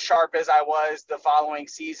as sharp as I was the following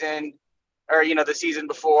season or, the season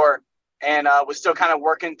before, and was still kind of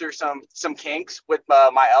working through some kinks with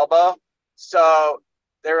my elbow. So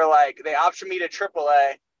they optioned me to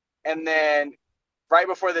AAA. And then right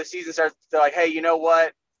before the season starts, they're like, hey, you know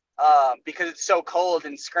what? Because it's so cold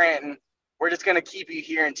in Scranton, we're just going to keep you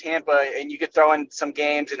here in Tampa, and you could throw in some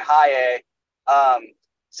games in high A.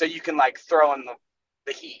 So you can like throw in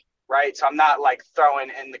the heat, right? So I'm not like throwing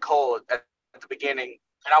in the cold at the beginning.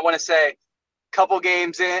 And I want to say couple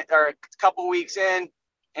weeks in,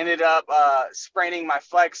 ended up spraining my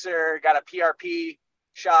flexor, got a PRP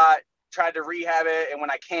shot, tried to rehab it. And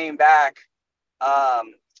when I came back,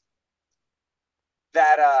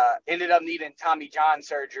 that ended up needing Tommy John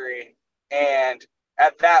surgery. And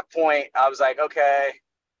at that point, I was like, okay,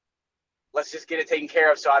 let's just get it taken care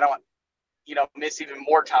of so I don't, miss even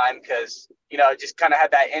more time because, just kind of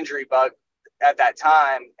had that injury bug at that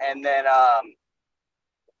time. And then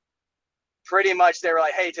pretty much they were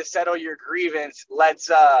like, hey, to settle your grievance, let's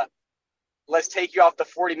take you off the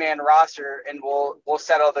 40-man roster and we'll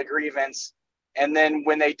settle the grievance. And then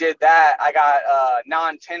when they did that, I got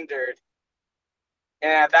non-tendered.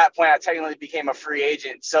 And at that point, I technically became a free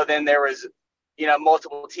agent. So then there was,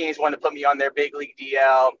 multiple teams wanted to put me on their big league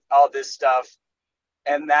DL, all this stuff.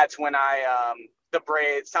 And that's when the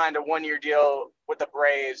Braves signed a 1-year deal with the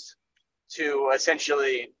Braves to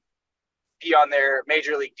essentially be on their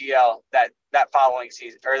major league DL that following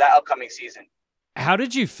season or that upcoming season. How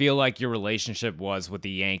did you feel like your relationship was with the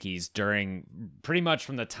Yankees during pretty much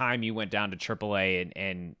from the time you went down to AAA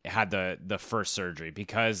and had the first surgery?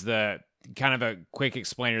 Because the kind of a quick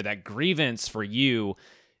explainer, that grievance for you,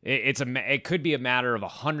 it could be a matter of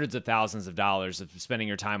hundreds of thousands of dollars of spending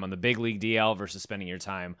your time on the big league DL versus spending your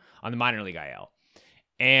time on the minor league IL.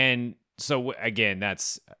 And so again,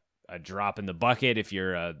 that's a drop in the bucket if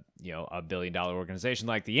you're a $1 billion organization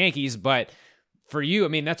like the Yankees. But for you, I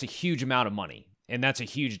mean, that's a huge amount of money and that's a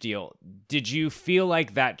huge deal. Did you feel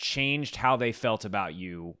like that changed how they felt about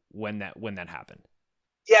you when that happened?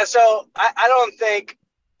 Yeah. So I don't think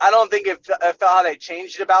it felt how they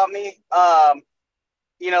changed it about me.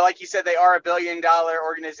 Like you said, they are $1 billion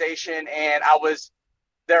organization, and I was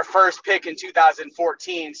their first pick in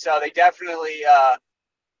 2014. So they definitely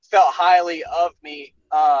felt highly of me.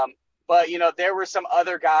 But, there were some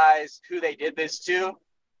other guys who they did this to.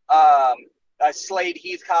 Slade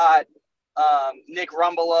Heathcott, Nick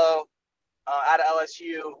Rumbelow out of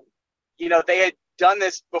LSU. They had done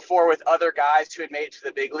this before with other guys who had made it to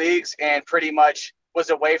the big leagues, and pretty much was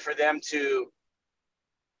a way for them to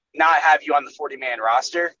not have you on the 40-man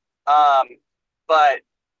roster. But,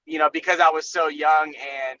 because I was so young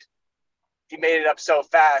and he made it up so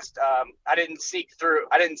fast, I didn't sneak through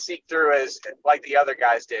as like the other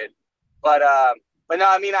guys did. But no,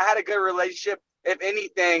 I mean, I had a good relationship. If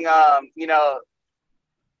anything, I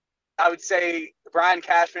would say Brian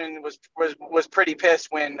Cashman was pretty pissed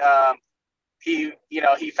when he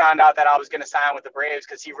found out that I was going to sign with the Braves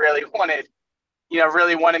because he really wanted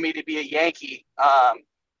me to be a Yankee.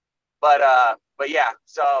 But yeah,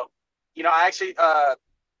 so, I actually, I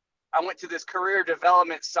went to this career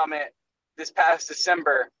development summit this past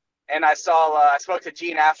December, and I spoke to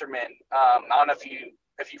Jean Afterman. I don't know if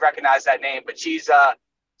you recognize that name, but she's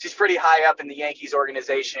pretty high up in the Yankees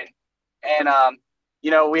organization. And,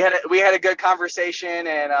 we had a good conversation,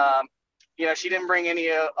 and, she didn't bring any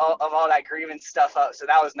of all that grievance stuff up. So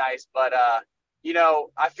that was nice. But,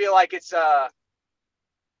 I feel like it's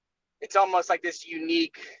almost like this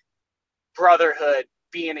unique brotherhood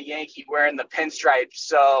being a Yankee wearing the pinstripes.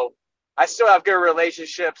 So I still have good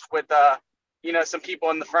relationships with, some people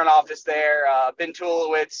in the front office there. Ben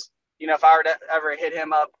Tulowitz, if I were to ever hit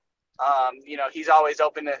him up, He's always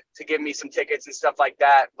open to give me some tickets and stuff like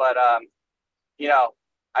that. But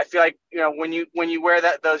I feel like when you wear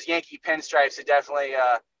those Yankee pinstripes, it definitely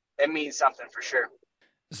it means something for sure.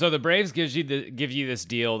 So the Braves give you this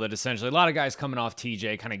deal that essentially a lot of guys coming off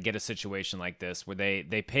TJ kind of get a situation like this where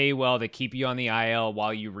they pay well, they keep you on the IL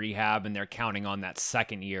while you rehab, and they're counting on that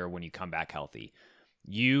second year when you come back healthy.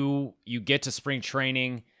 You get to spring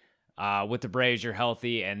training with the Braves, you're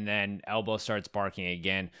healthy, and then elbow starts barking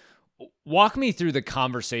again. Walk me through the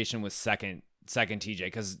conversation with second TJ,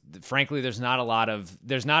 because frankly, there's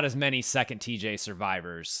not as many second TJ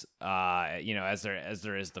survivors, as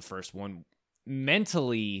there is the first one.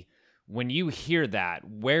 Mentally, when you hear that,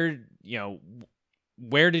 where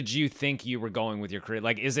did you think you were going with your career?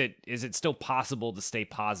 Like, is it still possible to stay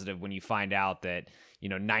positive when you find out that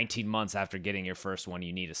 19 months after getting your first one,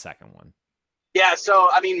 you need a second one? Yeah. So,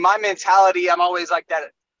 I mean, my mentality, I'm always like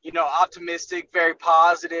that, optimistic, very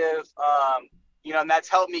positive, and that's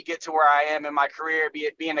helped me get to where I am in my career, be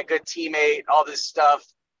it being a good teammate, all this stuff.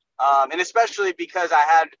 And especially because I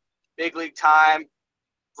had big league time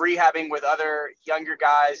rehabbing with other younger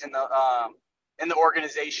guys in the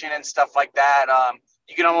organization and stuff like that.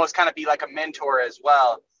 You can almost kind of be like a mentor as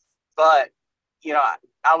well. But,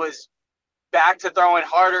 I was back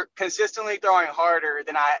to consistently throwing harder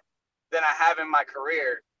than I have in my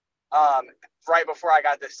career. Right before I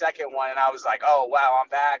got the second one, and I was like, "Oh wow, I'm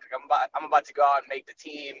back! I'm about to go out and make the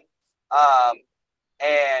team,"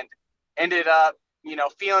 and ended up,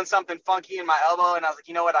 feeling something funky in my elbow, and I was like,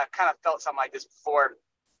 "You know what? I kind of felt something like this before."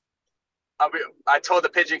 I told the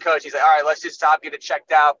pitching coach, he's like, "All right, let's just stop, get it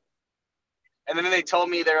checked out." And then they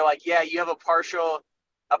told me, they're like, "Yeah, you have a partial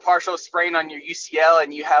sprain on your UCL,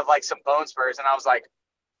 and you have like some bone spurs." And I was like,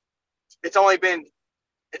 "It's only been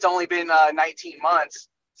 19 months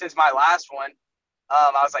since my last one."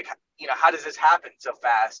 I was like, how does this happen so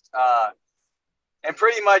fast? And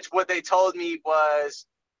pretty much what they told me was,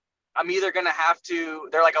 I'm either going to have to,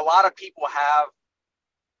 they're like, a lot of people have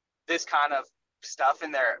this kind of stuff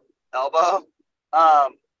in their elbow.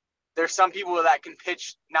 There's some people that can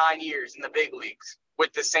pitch 9 years in the big leagues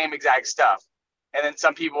with the same exact stuff. And then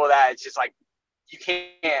some people that it's just like, you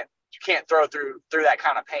can't throw through that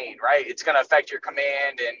kind of pain, right? It's going to affect your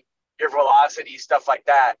command and your velocity, stuff like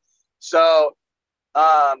that. So,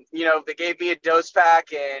 they gave me a dose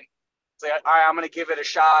pack, and it's like, all right, I'm going to give it a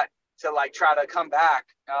shot to like try to come back.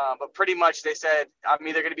 But pretty much they said I'm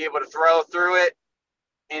either going to be able to throw through it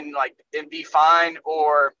and be fine,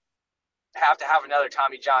 or have to have another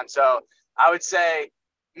Tommy John. So I would say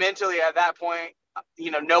mentally at that point,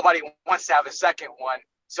 nobody wants to have a second one.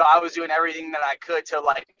 So I was doing everything that I could to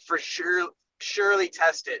for surely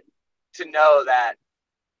test it, to know that,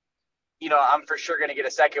 I'm for sure going to get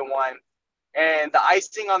a second one. And the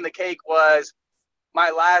icing on the cake was my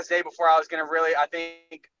last day before I was going to really, I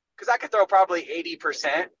think, because I could throw probably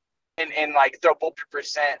 80% and throw 40%,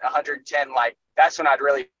 110, that's when I'd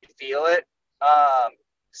really feel it.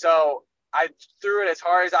 So I threw it as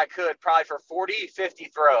hard as I could, probably for 40,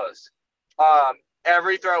 50 throws.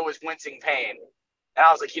 Every throw was wincing pain. And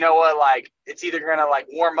I was like, you know what, it's either going to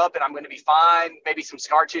warm up and I'm going to be fine. Maybe some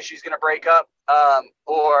scar tissue is going to break up,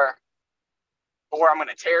 or I'm going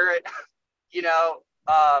to tear it,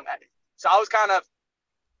 So I was kind of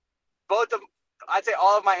I'd say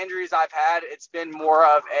all of my injuries I've had, it's been more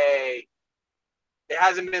of it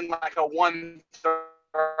hasn't been like a one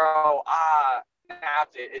throw,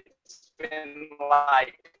 napped it. It's been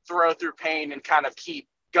throw through pain and kind of keep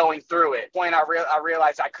going through it. Point I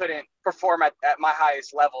realized I couldn't perform at my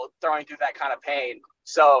highest level throwing through that kind of pain.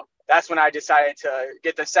 So that's when I decided to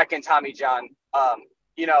get the second Tommy John.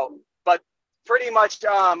 But pretty much,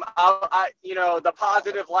 the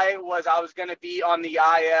positive light was I was going to be on the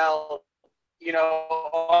IL,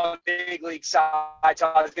 on the big league side, so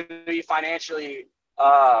I was going to be financially.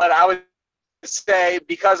 But I would say,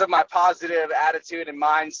 because of my positive attitude and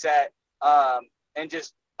mindset, and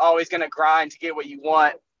just always going to grind to get what you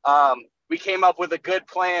want, we came up with a good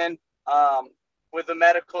plan with the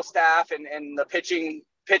medical staff and the pitching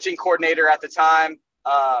coordinator at the time,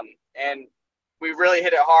 and we really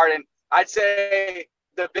hit it hard. And I'd say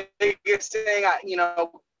the biggest thing,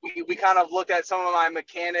 we kind of looked at some of my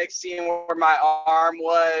mechanics, seeing where my arm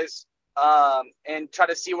was, and try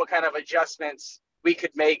to see what kind of adjustments we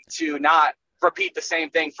could make to not repeat the same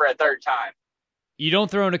thing for a third time. You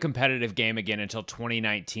don't throw in a competitive game again until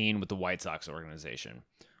 2019 with the White Sox organization.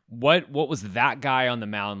 What was that guy on the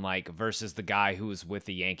mound like versus the guy who was with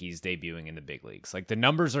the Yankees debuting in the big leagues? The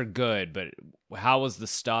numbers are good, but how was the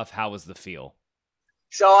stuff? How was the feel?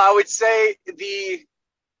 So I would say the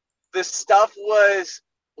stuff was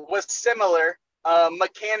similar.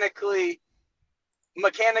 Mechanically,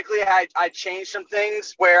 I changed some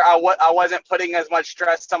things where I wasn't putting as much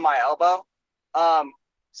stress on my elbow.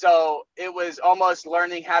 So it was almost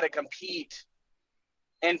learning how to compete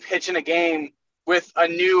and pitch in a game with a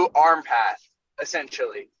new arm path,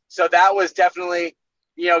 essentially. So that was definitely,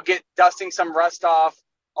 get dusting some rust off.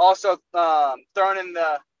 Also, throwing in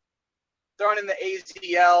the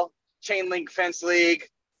AZL chain link fence league.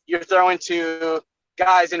 You're throwing to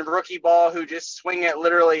guys in rookie ball who just swing at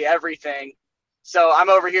literally everything. So I'm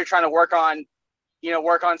over here trying to work on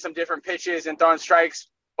some different pitches and throwing strikes.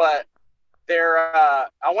 But I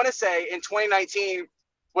want to say in 2019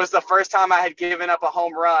 was the first time I had given up a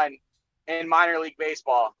home run in minor league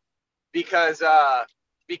baseball because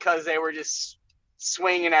they were just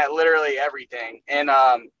swinging at literally everything. And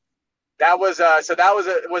that was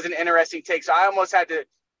was an interesting take. So I almost had to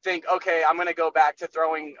think, okay, I'm going to go back to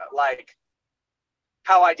throwing like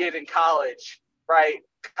how I did in college, right?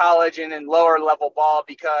 College and in lower level ball,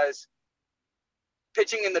 because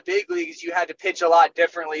pitching in the big leagues, you had to pitch a lot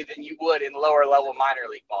differently than you would in lower level minor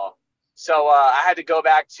league ball. So I had to go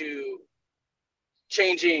back to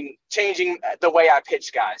changing the way I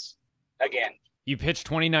pitch guys again. You pitched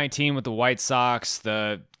 2019 with the White Sox.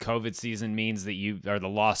 The COVID season means that the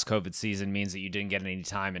lost COVID season means that you didn't get any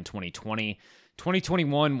time in 2020.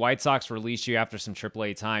 2021, White Sox released you after some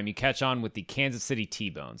AAA time. You catch on with the Kansas City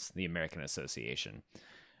T-Bones, the American Association.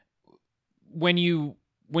 When you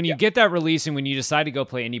get that release and when you decide to go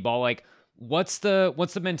play indie ball, like what's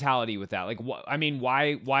the mentality with that? Like,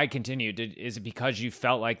 why continue? Is it because you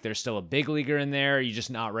felt like there's still a big leaguer in there? Are you just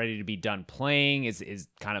not ready to be done playing? Is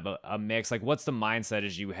kind of a mix? Like, what's the mindset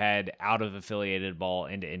as you head out of affiliated ball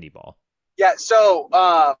into indie ball? Yeah. So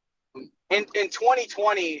in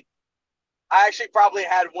 2020, I actually probably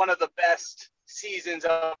had one of the best seasons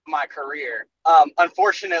of my career.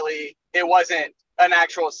 Unfortunately, it wasn't an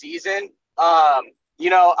actual season.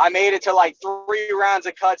 I made it to like 3 rounds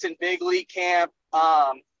of cuts in big league camp.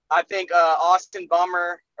 I think Aaron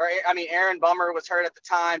Bummer was hurt at the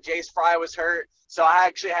time. Jace Fry was hurt. So I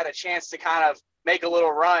actually had a chance to kind of make a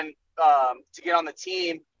little run to get on the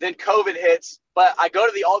team. Then COVID hits, but I go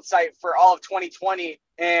to the alt site for all of 2020,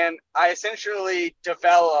 and I essentially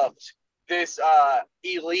developed this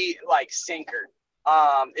elite like sinker.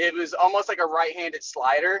 It was almost like a right-handed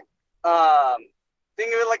slider.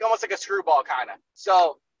 Think of it like almost like a screwball kind of.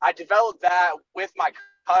 So I developed that with my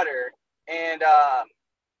cutter, and I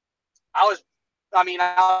was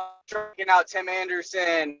striking out Tim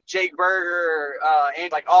Anderson, Jake Berger, and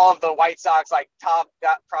like all of the White Sox like top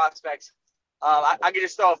prospects. I could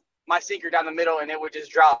just throw my sinker down the middle, and it would just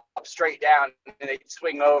drop straight down, and they'd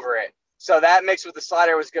swing over it. So that mixed with the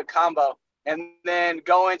slider was a good combo. And then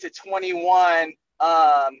go into 21,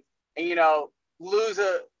 and lose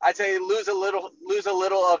a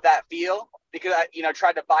little of that feel because I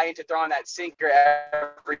tried to buy into throwing that sinker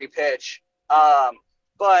every pitch.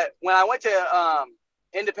 But when I went to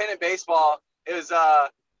independent baseball, it was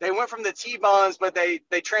they went from the T-Bones, but they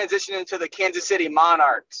transitioned into the Kansas City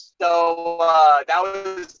Monarchs. So that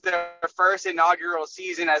was their first inaugural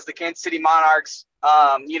season as the Kansas City Monarchs.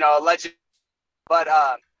 Legend, but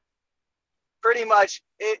pretty much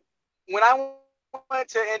when I went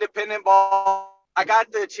to independent ball, I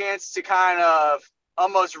got the chance to kind of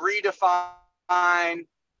almost redefine,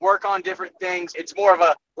 work on different things. It's more of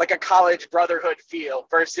a college brotherhood feel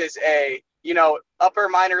versus a, upper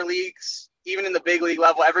minor leagues, even in the big league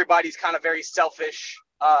level, everybody's kind of very selfish,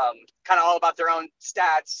 kind of all about their own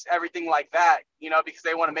stats, everything like that, because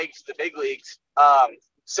they want to make it to the big leagues.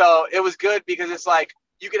 So it was good because it's like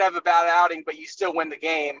you could have a bad outing, but you still win the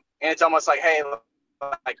game. And it's almost like, hey,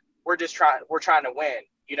 like we're trying to win,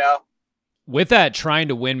 With that trying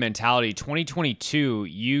to win mentality, 2022,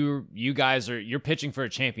 you guys you're pitching for a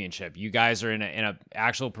championship. You guys are in a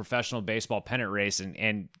actual professional baseball pennant race,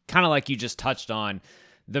 and kind of like you just touched on,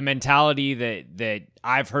 the mentality that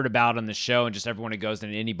I've heard about on the show and just everyone who goes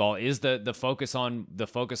into indie ball is the focus on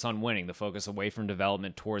winning, the focus away from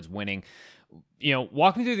development towards winning.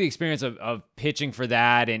 Walk me through the experience of pitching for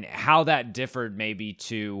that and how that differed maybe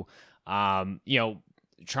to trying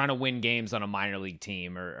to win games on a minor league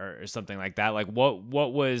team or something like that. Like what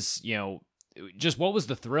was, what was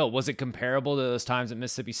the thrill? Was it comparable to those times at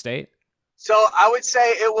Mississippi State? So I would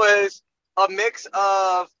say it was a mix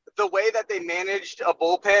of the way that they managed a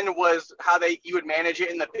bullpen was how you would manage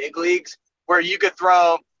it in the big leagues, where you could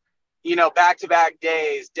throw, back-to-back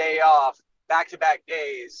days, day off, back-to-back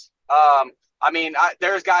days.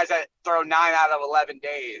 There's guys that throw 9 out of 11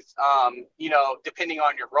 days, depending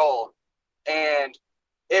on your role. And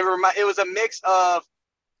it was a mix of,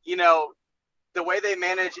 the way they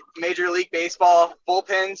manage Major League Baseball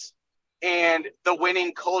bullpens and the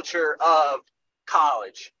winning culture of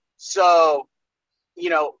college. So, you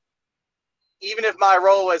know, even if my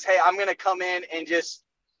role was, hey, I'm going to come in and just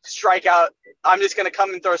strike out, I'm just going to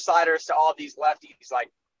come and throw sliders to all these lefties.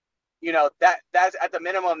 Like, that's at the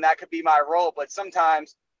minimum, that could be my role. But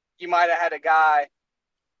sometimes you might have had a guy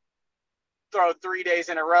throw 3 days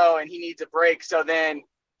in a row and he needs a break. So then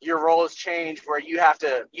your roles change where you have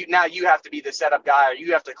to be the setup guy, or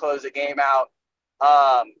you have to close the game out.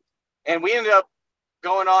 And we ended up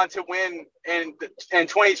going on to win in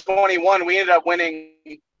 2021. We ended up winning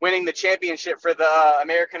the championship for the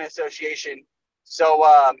American Association.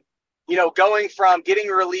 So, going from getting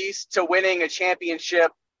released to winning a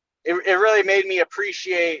championship, it really made me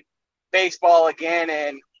appreciate baseball again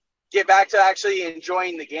and get back to actually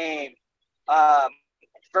enjoying the game,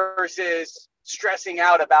 versus stressing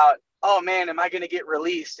out about, oh man, am I going to get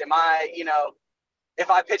released? Am I, if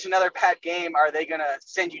I pitch another bad game, are they going to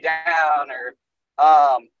send you down? Or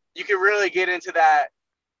you can really get into that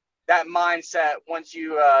mindset once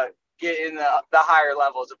you get in the higher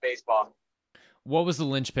levels of baseball. What was the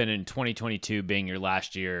linchpin in 2022 being your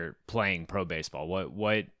last year playing pro baseball? What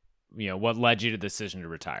led you to the decision to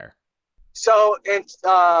retire? So in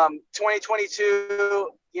 2022,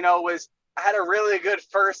 I had a really good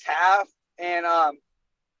first half, and I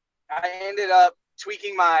ended up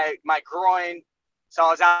tweaking my groin. So I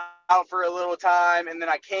was out for a little time, and then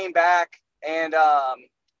I came back, and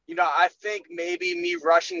I think maybe me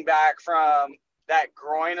rushing back from that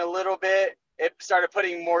groin a little bit, it started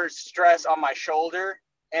putting more stress on my shoulder,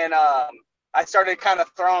 and I started kind of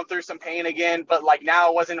throwing through some pain again. But like now,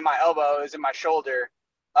 it wasn't in my elbow; it was in my shoulder,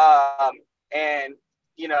 and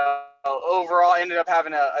overall ended up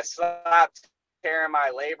having a slap tear in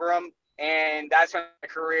my labrum, and that's when my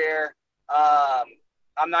career.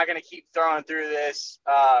 I'm not going to keep throwing through this.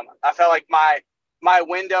 I felt like my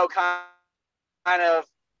window kind of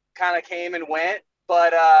came and went,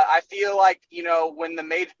 but I feel like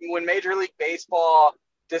when Major League Baseball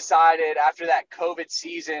decided after that COVID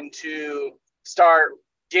season to start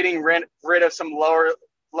getting rid of some lower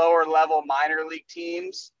level minor league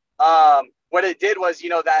teams, what it did was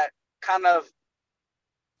that kind of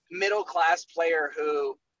middle class player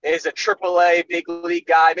who is a AAA big league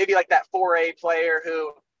guy, maybe like that 4A player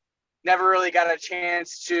who never really got a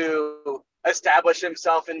chance to establish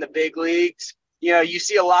himself in the big leagues. You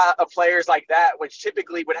see a lot of players like that, which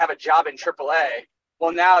typically would have a job in AAA.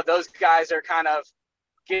 Well, now those guys are kind of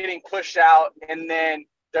getting pushed out, and then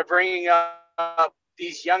they're bringing up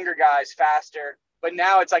these younger guys faster. But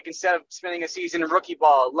now it's like, instead of spending a season in rookie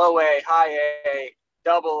ball, low A, high A,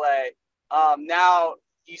 double A, now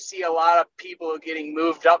you see a lot of people getting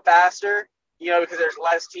moved up faster, because there's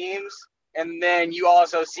less teams. And then you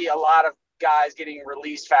also see a lot of guys getting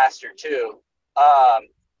released faster too.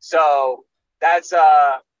 So that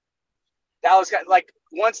was kind of like,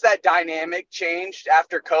 once that dynamic changed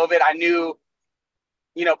after COVID, I knew,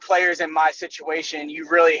 players in my situation, you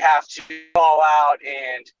really have to ball out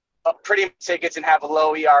and pretty much tickets and have a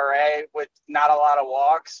low ERA with not a lot of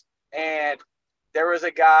walks. And there was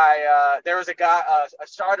a guy, a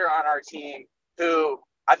starter on our team who,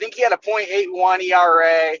 I think he had a .81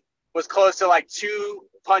 ERA, was close to like two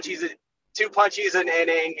punchies an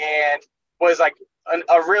inning, and was like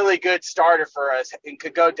a really good starter for us and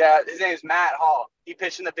could go down. His name is Matt Hall. He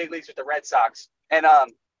pitched in the big leagues with the Red Sox. And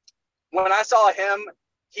when I saw him,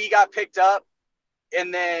 he got picked up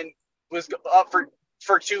and then was up for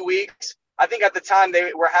 2 weeks. I think at the time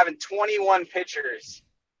they were having 21 pitchers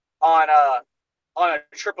on a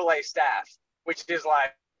AAA staff, which is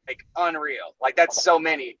like unreal. Like, that's so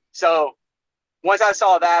many. So once I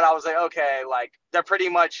saw that, I was like, okay, like, they're pretty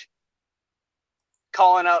much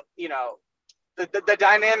calling up, the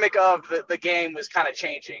dynamic of the game was kind of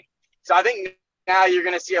changing. So I think now you're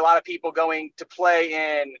going to see a lot of people going to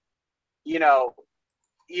play in,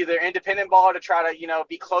 either independent ball to try to,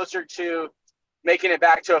 be closer to making it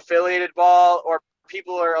back to affiliated ball, or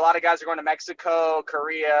a lot of guys are going to Mexico,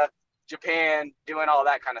 Korea, Japan, doing all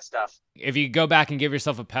that kind of stuff. If you go back and give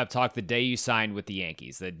yourself a pep talk the day you signed with the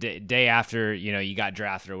Yankees, the day after, you got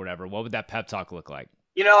drafted or whatever, what would that pep talk look like?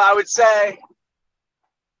 I would say,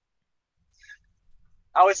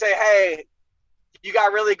 hey, you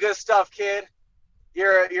got really good stuff, kid.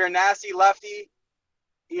 You're a nasty lefty.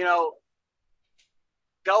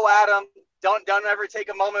 Go at them. Don't ever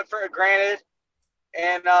take a moment for granted.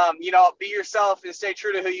 And, be yourself and stay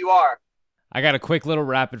true to who you are. I got a quick little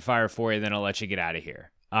rapid fire for you, then I'll let you get out of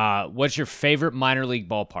here. What's your favorite minor league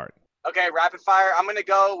ballpark? Okay, rapid fire. I'm going to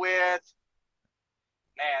go with,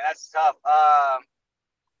 man, that's tough.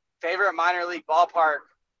 Favorite minor league ballpark.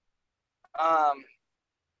 I'm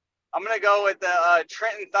gonna go with the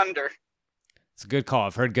Trenton Thunder. It's a good call.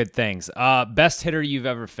 I've heard good things. Best hitter you've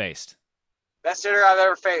ever faced? Best hitter I've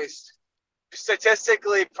ever faced.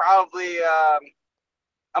 Statistically, probably I'm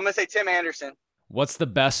gonna say Tim Anderson. What's the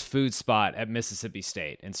best food spot at Mississippi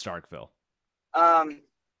State in Starkville? I'm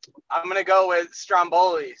gonna go with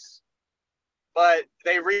Stromboli's, but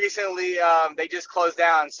they recently they just closed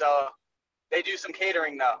down, so they do some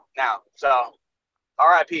catering though now. So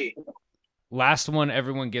R.I.P. Last one,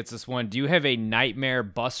 everyone gets this one. Do you have a nightmare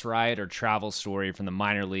bus ride or travel story from the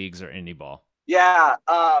minor leagues or indie ball? Yeah,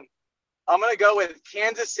 I'm gonna go with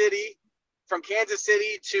Kansas City. From Kansas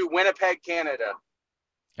City to Winnipeg, Canada.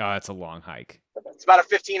 Oh, that's a long hike. It's about a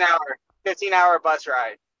 15-hour bus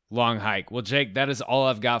ride. Long hike. Well, Jake, that is all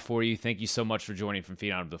I've got for you. Thank you so much for joining from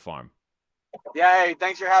Feet Onto the Farm. Yeah, hey,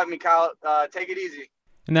 thanks for having me, Kyle. Take it easy.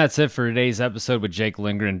 And that's it for today's episode with Jake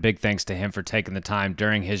Lindgren. Big thanks to him for taking the time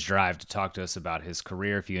during his drive to talk to us about his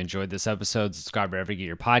career. If you enjoyed this episode, subscribe wherever you get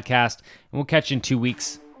your podcast, and we'll catch you in 2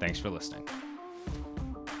 weeks. Thanks for listening.